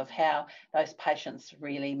stuff of how those patients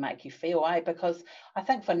really make you feel, because I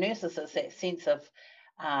think for nurses it's that sense of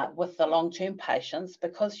with the long-term patients,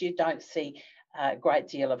 because you don't see a great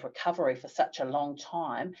deal of recovery for such a long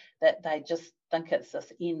time, that they just think it's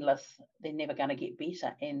this endless, they're never going to get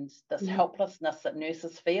better, and this helplessness that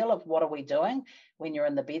nurses feel of what are we doing when you're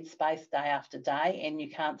in the bed space day after day and you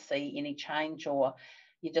can't see any change, or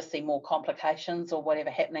you just see more complications or whatever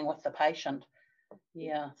happening with the patient.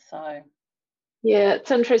 Yeah,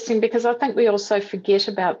 it's interesting, because I think we also forget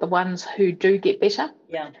about the ones who do get better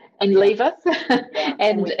and leave us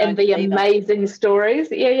and the amazing stories.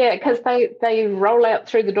 Because they roll out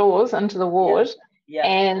through the doors into the ward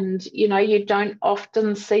and you don't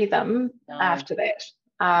often see them after that,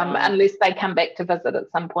 unless they come back to visit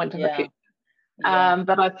at some point in the future.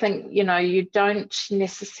 But I think you don't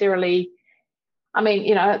necessarily,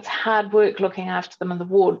 it's hard work looking after them in the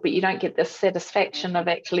ward, but you don't get the satisfaction of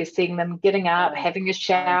actually seeing them getting up, having a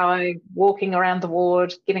shower, walking around the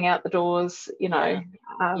ward, getting out the doors,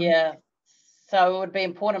 So it would be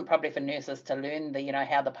important probably for nurses to learn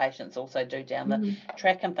how the patients also do down the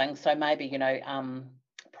track and things. So maybe,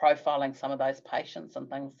 profiling some of those patients and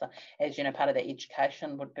things as, part of the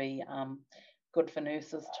education would be good for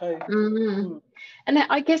nurses too. And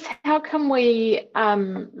I guess, how can we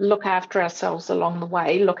look after ourselves along the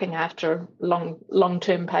way, looking after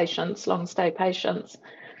long-term patients, long-stay patients?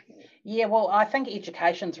 Yeah, well, I think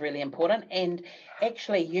education is really important, and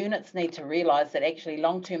actually units need to realise that actually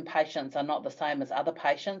long-term patients are not the same as other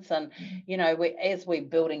patients, and as we're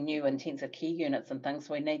building new intensive care units and things,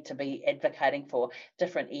 we need to be advocating for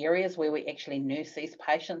different areas where we actually nurse these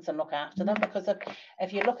patients and look after them, because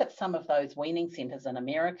if you look at some of those weaning centres in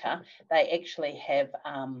America, they actually have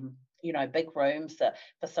big rooms that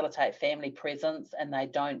facilitate family presence, and they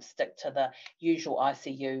don't stick to the usual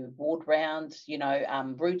ICU ward rounds,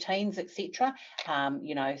 routines, etc.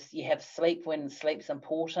 You have sleep when sleep's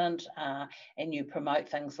important, and you promote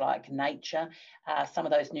things like nature. Some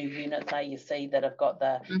of those new units you see that have got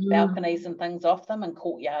the balconies and things off them, and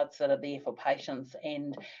courtyards that are there for patients,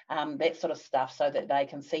 and that sort of stuff, so that they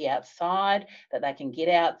can see outside, that they can get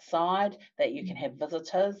outside, that you can have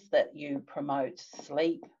visitors, that you promote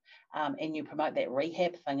sleep. And you promote that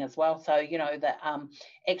rehab thing as well. So, that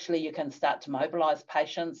actually you can start to mobilise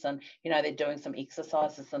patients, and, they're doing some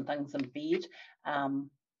exercises and things in bed.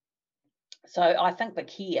 So I think the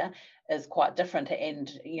care is quite different,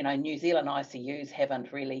 and, New Zealand ICUs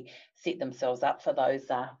haven't really set themselves up for those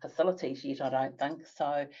facilities yet, I don't think.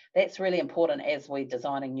 So that's really important as we're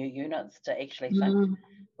designing new units, to actually think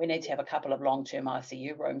we need to have a couple of long-term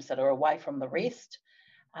ICU rooms that are away from the rest.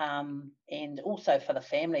 And also for the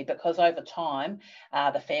family, because over time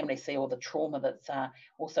the family see all the trauma that's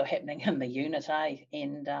also happening in the unit,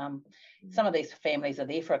 and some of these families are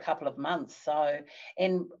there for a couple of months. So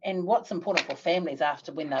and what's important for families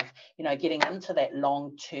after, when they've getting into that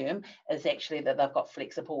long term, is actually that they've got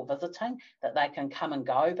flexible visiting, that they can come and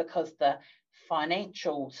go, because the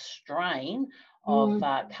financial strain of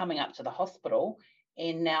coming up to the hospital.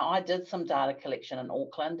 And now I did some data collection in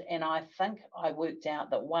Auckland, and I think I worked out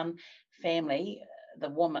that one family, the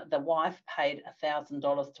wife paid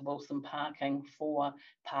 $1,000 to Wilson Parking for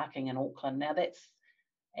parking in Auckland. Now they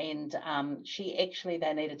needed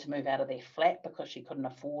to move out of their flat because she couldn't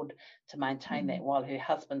afford to maintain that while her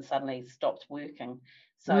husband suddenly stopped working.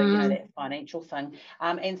 So, that financial thing.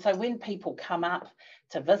 And so when people come up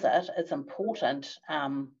to visit, it's important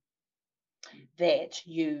that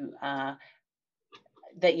you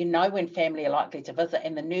that you know when family are likely to visit,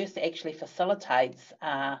 and the nurse actually facilitates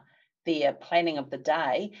their planning of the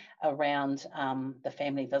day around the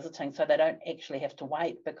family visiting, so they don't actually have to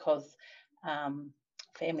wait, because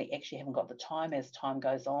family actually haven't got the time as time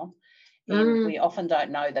goes on. And we often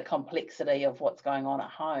don't know the complexity of what's going on at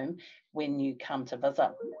home when you come to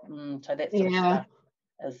visit. So that sort of stuff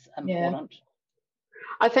is important.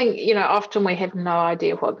 I think, you know, often we have no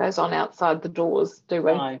idea what goes on outside the doors, do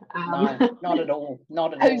we? No, not at all.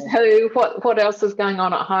 Not at who's all. Who, what else is going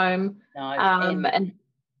on at home? No, and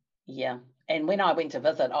yeah. And when I went to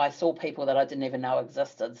visit, I saw people that I didn't even know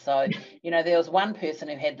existed. So, you know, there was one person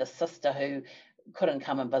who had the sister who couldn't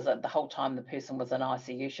come and visit the whole time the person was in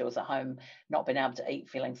ICU. She was at home, not being able to eat,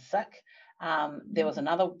 feeling sick. There was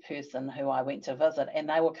another person who I went to visit, and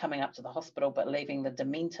they were coming up to the hospital but leaving the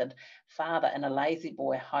demented father in a lazy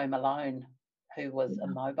boy home alone, who was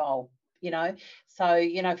immobile, you know. So,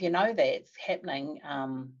 you know, if you know that's happening,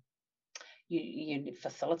 you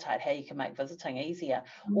facilitate how you can make visiting easier.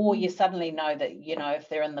 Or you suddenly know that, you know, if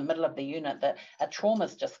they're in the middle of the unit, that a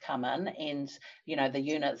trauma's just come in, and, you know, the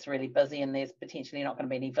unit's really busy and there's potentially not going to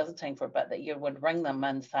be any visiting for a bit, that you would ring them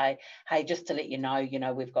and say, hey, just to let you know,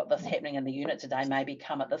 we've got this happening in the unit today, maybe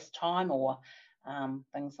come at this time, or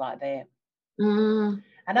things like that.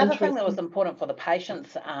 Another thing that was important for the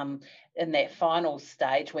patients in that final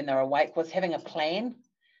stage when they're awake was having a plan.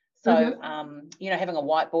 So, you know, having a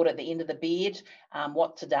whiteboard at the end of the bed,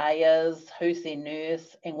 what today is, who's their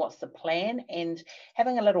nurse, and what's the plan, and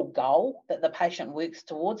having a little goal that the patient works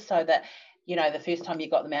towards, so that, you know, the first time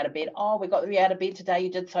you got them out of bed, oh, we got you out of bed today,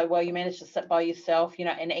 you did so well, you managed to sit by yourself, you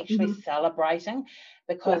know, and actually celebrating,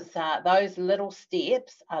 because those little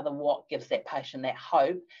steps are what gives that patient that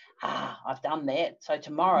hope. I've done that, so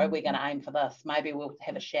tomorrow we're going to aim for this. Maybe we'll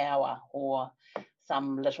have a shower, or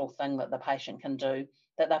some little thing that the patient can do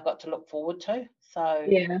that they've got to look forward to. So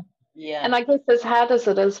yeah. And I guess as hard as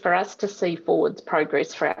it is for us to see forwards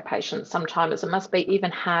progress for our patients, sometimes it must be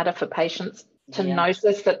even harder for patients to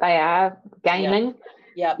notice that they are gaining.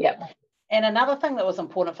 And another thing that was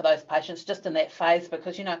important for those patients just in that phase,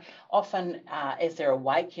 because, you know, often as they're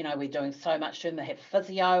awake, you know, we're doing so much to them, they have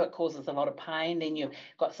physio, it causes a lot of pain, then you've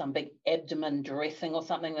got some big abdomen dressing or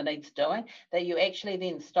something that needs doing, that you actually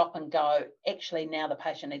then stop and go, actually now the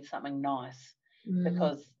patient needs something nice.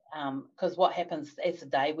 Because what happens as the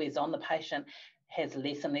day wears on, the patient has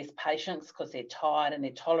less and less patience because they're tired and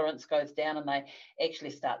their tolerance goes down, and they actually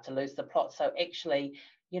start to lose the plot. So actually,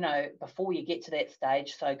 you know, before you get to that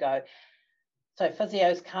stage, so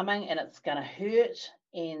physio's coming and it's going to hurt,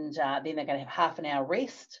 and then they're going to have half an hour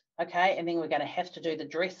rest, okay, and then we're going to have to do the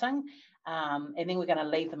dressing, and then we're going to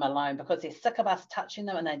leave them alone because they're sick of us touching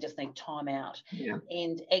them and they just need time out.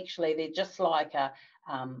 And actually they're just like a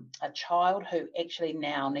child who actually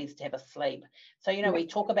now needs to have a sleep. So, you know, we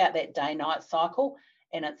talk about that day-night cycle,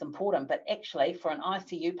 and it's important, but actually for an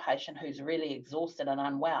ICU patient who's really exhausted and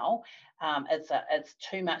unwell, it's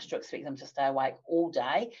too much to expect them to stay awake all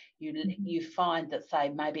day. You find that, say,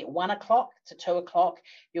 maybe at 1 o'clock to 2 o'clock,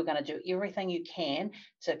 you're going to do everything you can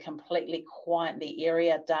to completely quiet the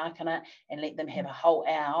area, darken it, and let them have a whole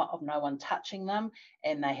hour of no one touching them,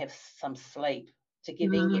 and they have some sleep to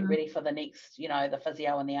then get ready for the next, you know, the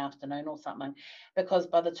physio in the afternoon or something. Because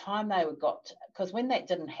by the time because when that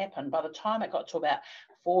didn't happen, by the time it got to about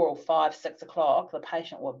 4 or 5, 6 o'clock, the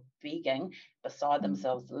patient were begging beside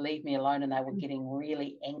themselves, leave me alone, and they were getting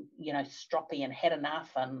really, you know, stroppy and had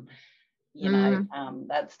enough, and, you know,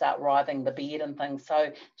 they'd start writhing the bed and things.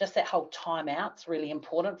 So just that whole time out's really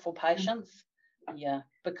important for patients.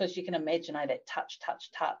 Because you can imagine that touch.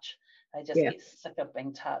 They just get sick of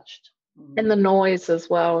being touched. And the noise as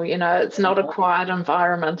well, you know, it's not a quiet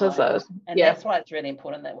environment, is it? And that's why it's really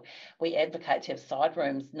important that we advocate to have side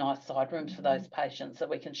rooms, nice side rooms for those patients, that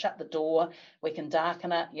we can shut the door, we can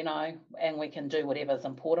darken it, you know, and we can do whatever's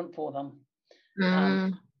important for them.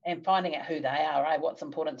 And finding out who they are, what's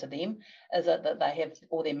important to them. Is it that they have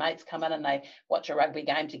all their mates come in and they watch a rugby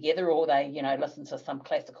game together, or they, you know, listen to some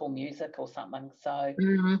classical music or something? So,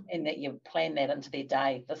 and that you plan that into their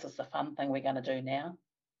day. This is the fun thing we're going to do now.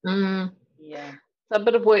 So a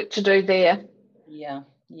bit of work to do there.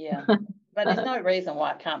 But there's no reason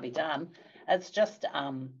why it can't be done. It's just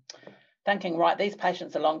thinking, right, these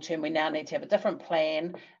patients are long term, we now need to have a different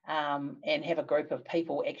plan, and have a group of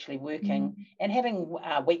people actually working and having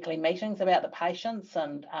weekly meetings about the patients,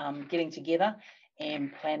 and getting together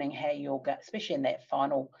and planning how you'll go, especially in that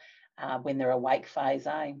final when they're awake phase.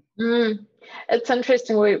 It's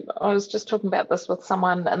interesting. I was just talking about this with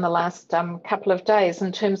someone in the last couple of days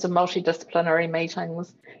in terms of multidisciplinary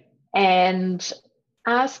meetings, and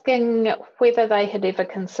asking whether they had ever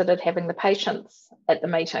considered having the patients at the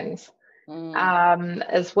meetings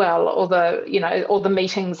as well, or the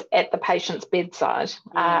meetings at the patient's bedside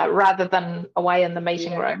rather than away in the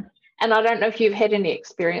meeting room. And I don't know if you've had any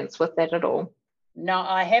experience with that at all. No,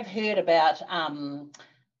 I have heard about,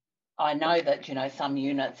 I know that, some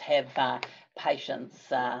units have patients,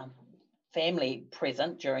 family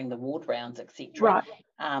present during the ward rounds, etc.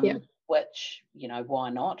 Right. Which, why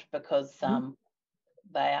not? Because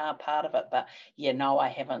they are part of it. But no, I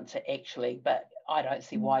haven't actually, but I don't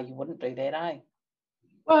see why you wouldn't do that, eh?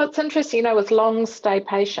 Well, it's interesting, with long stay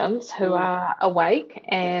patients who are awake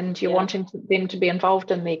and you're wanting them to be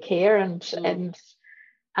involved in their care and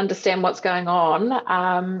understand what's going on,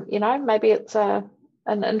 maybe it's an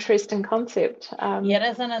interesting concept. It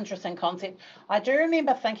is an interesting concept. I do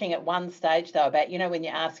remember thinking at one stage, though, about, when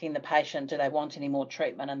you're asking the patient, do they want any more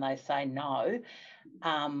treatment, and they say no,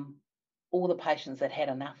 all the patients that had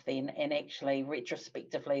enough then, and actually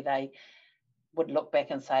retrospectively they would look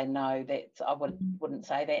back and say no, I wouldn't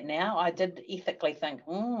say that now. I did ethically think,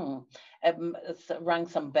 it's rung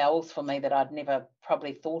some bells for me that I'd never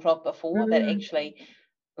probably thought of before, that actually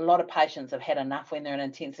a lot of patients have had enough when they're in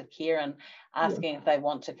intensive care, and asking if they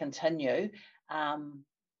want to continue,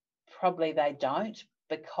 probably they don't,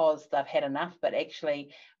 because they've had enough. But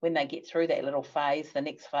actually, when they get through that little phase, the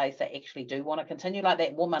next phase, they actually do want to continue. Like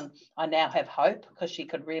that woman, I now have hope because she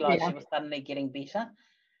could realise she was suddenly getting better.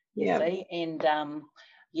 You see, and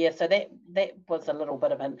so that was a little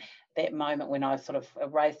bit of that moment when I sort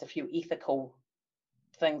of raised a few ethical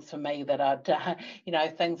things for me that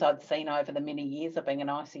I'd, things I'd seen over the many years of being an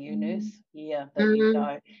ICU nurse. That you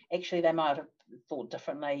go, actually, they might have thought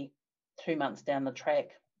differently 2 months down the track.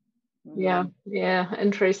 Yeah,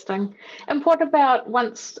 interesting. And what about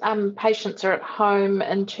once patients are at home,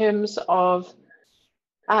 in terms of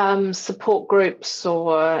support groups,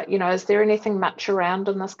 or is there anything much around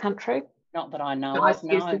in this country? Not that I know of.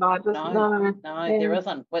 No, there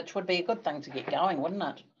isn't, which would be a good thing to get going, wouldn't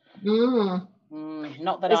it?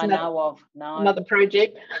 Not that I know of. No, another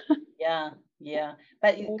project. Yeah,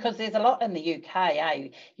 but because there's a lot in the UK,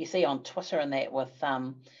 you see on Twitter and that with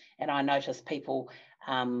and I notice people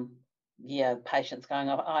patients going,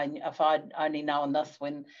 if I'd only known this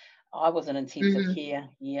when I was in intensive care.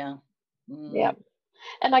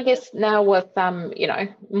 And I guess now with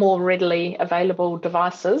more readily available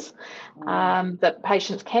devices that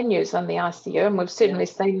patients can use in the ICU, and we've certainly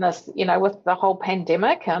seen this, with the whole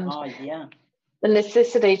pandemic and the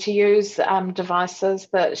necessity to use devices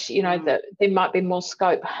that that there might be more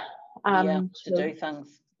scope to do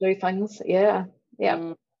things.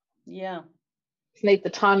 Just need the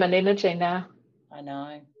time and energy now. I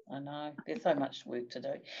know. There's so much work to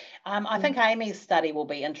do. I think Amy's study will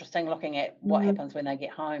be interesting, looking at what happens when they get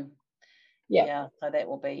home. So that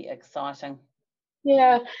will be exciting.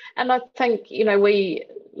 And I think, we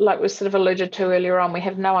sort of alluded to earlier on, we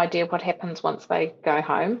have no idea what happens once they go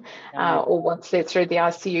home or once they're through the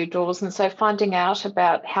ICU doors. And so finding out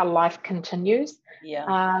about how life continues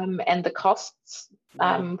and the costs,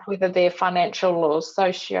 whether they're financial or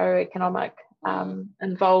socio-economic,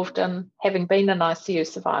 involved in having been an ICU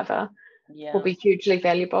survivor, will be hugely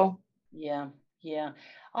valuable.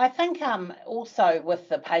 I think also with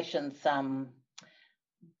the patients'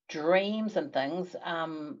 dreams and things,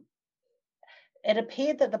 it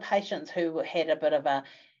appeared that the patients who had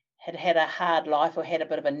had a hard life or had a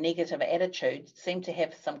bit of a negative attitude seemed to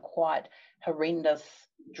have some quite horrendous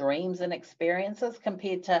dreams and experiences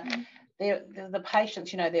compared to the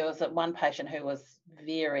patients. There was one patient who was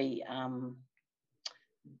very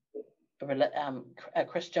a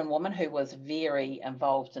Christian woman who was very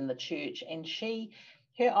involved in the church, and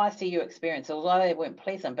her ICU experience, although they weren't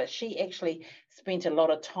pleasant, but she actually spent a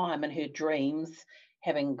lot of time in her dreams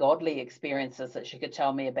having godly experiences that she could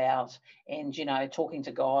tell me about, and talking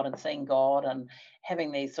to God and seeing God and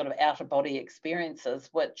having these sort of out-of-body experiences,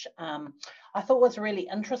 which I thought was really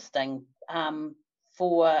interesting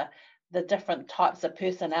for the different types of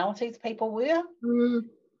personalities people were.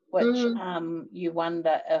 Which you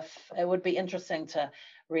wonder if it would be interesting to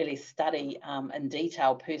really study in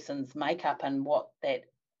detail person's makeup and what that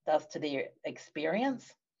does to their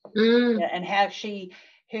experience. And how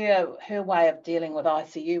her way of dealing with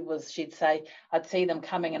ICU was, she'd say, I'd see them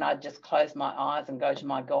coming and I'd just close my eyes and go to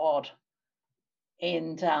my God.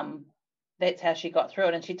 And that's how she got through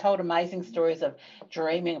it. And she told amazing stories of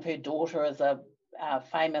dreaming of her daughter as a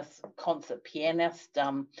famous concert pianist,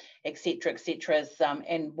 etc.,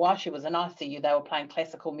 and while she was in ICU, they were playing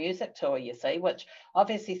classical music to her, you see, which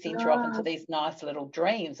obviously sent her off into these nice little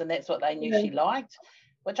dreams, and that's what they knew she liked.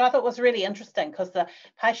 which I thought was really interesting, because the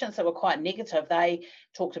patients that were quite negative, they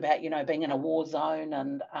talked about, being in a war zone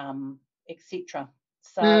and etc.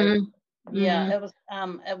 So yeah,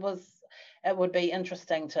 it would be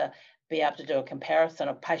interesting to be able to do a comparison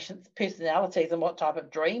of patients' personalities and what type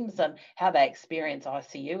of dreams and how they experience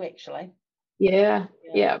ICU actually. Yeah.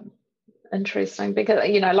 Interesting, because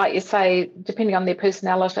like you say, depending on their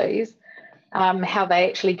personalities, how they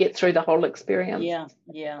actually get through the whole experience. Yeah.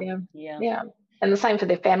 And the same for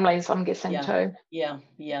their families, I'm guessing too. Yeah.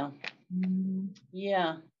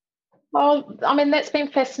 Well, I mean, that's been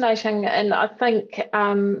fascinating, and I think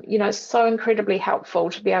so incredibly helpful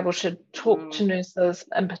to be able to talk to nurses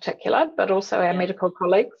in particular, but also our medical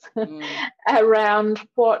colleagues around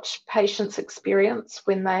what patients experience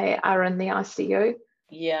when they are in the ICU.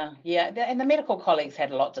 Yeah, and the medical colleagues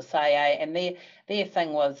had a lot to say, and their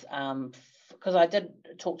thing was, because I did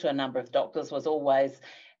talk to a number of doctors, was always,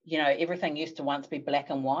 everything used to once be black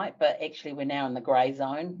and white, but actually we're now in the grey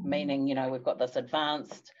zone, meaning, we've got this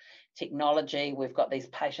advanced technology, we've got these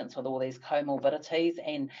patients with all these comorbidities,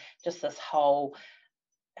 and just this whole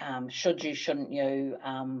should you, shouldn't you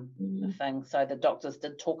thing. So the doctors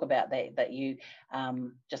did talk about that you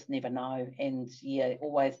just never know, and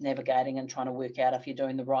always navigating and trying to work out if you're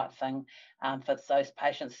doing the right thing for those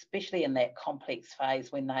patients, especially in that complex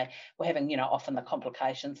phase when they were having, often the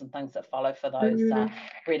complications and things that follow for those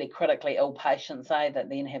really critically ill patients, that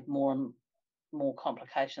then have more and more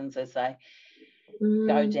complications as they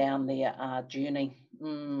go down their journey.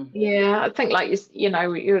 Yeah, I think like you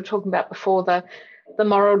were talking about before, the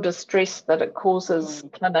moral distress that it causes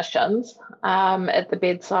clinicians at the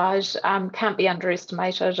bedside can't be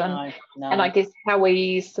underestimated, and I guess how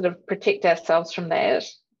we sort of protect ourselves from that,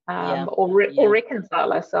 or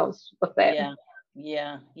reconcile ourselves with that.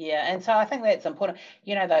 Yeah. And so I think that's important.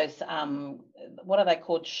 Those what are they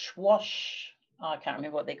called? SWASH. I can't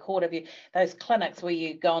remember what they're called. Those clinics where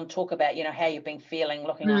you go and talk about, how you've been feeling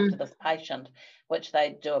looking after this patient, which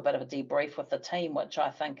they do a bit of a debrief with the team, which I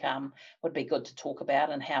think would be good to talk about,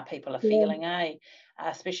 and how people are feeling,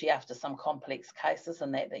 especially after some complex cases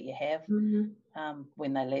and that you have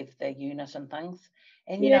when they leave their unit and things.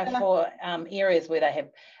 And, for areas where they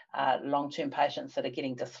have long-term patients that are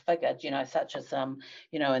getting disfigured, such as,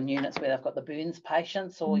 in units where they've got the burns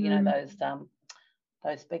patients, or,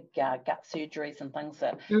 those big gut surgeries and things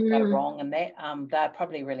that go wrong, and that they're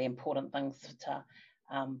probably really important things to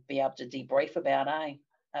be able to debrief about,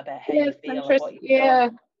 about how you feel and what you're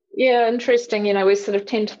doing. Yeah, interesting. We sort of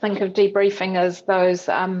tend to think of debriefing as those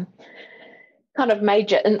kind of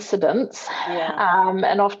major incidents,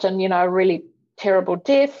 and often, a really terrible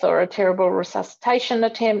death or a terrible resuscitation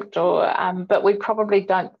attempt, or but we probably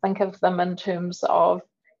don't think of them in terms of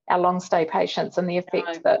our long stay patients and the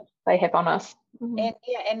effect that they have on us.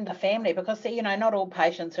 And the family, because not all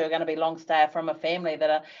patients who are going to be long stay are from a family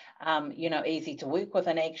that are easy to work with,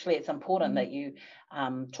 and actually it's important that you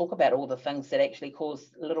talk about all the things that actually cause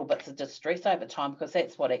little bits of distress over time, because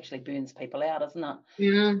that's what actually burns people out, isn't it?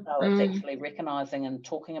 So it's actually recognizing and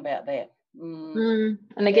talking about that. And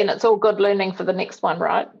again, it's all good learning for the next one,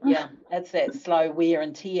 right? It's that slow wear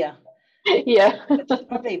and tear. Which is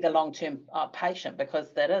probably the long-term patient, because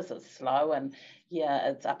it's slow, and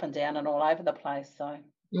it's up and down and all over the place. So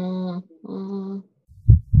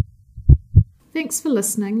thanks for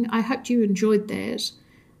listening. I hope you enjoyed that.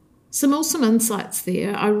 Some awesome insights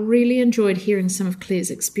there. I really enjoyed hearing some of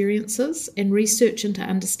Claire's experiences and research into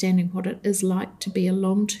understanding what it is like to be a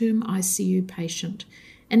long-term ICU patient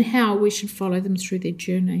and how we should follow them through their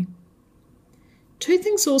journey. Two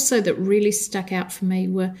things also that really stuck out for me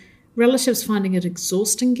were relatives finding it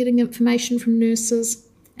exhausting getting information from nurses,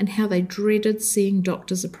 and how they dreaded seeing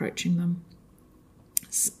doctors approaching them.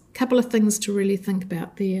 A couple of things to really think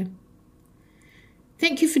about there.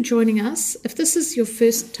 Thank you for joining us. If this is your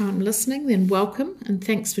first time listening, then welcome, and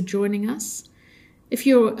thanks for joining us. If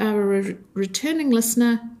you're a returning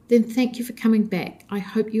listener, then thank you for coming back. I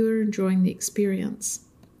hope you are enjoying the experience.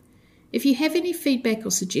 If you have any feedback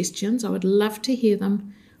or suggestions, I would love to hear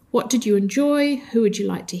them. What did you enjoy? Who would you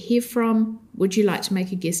like to hear from? Would you like to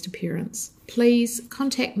make a guest appearance? Please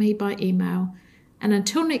contact me by email. And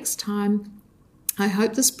until next time, I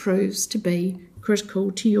hope this proves to be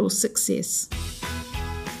critical to your success.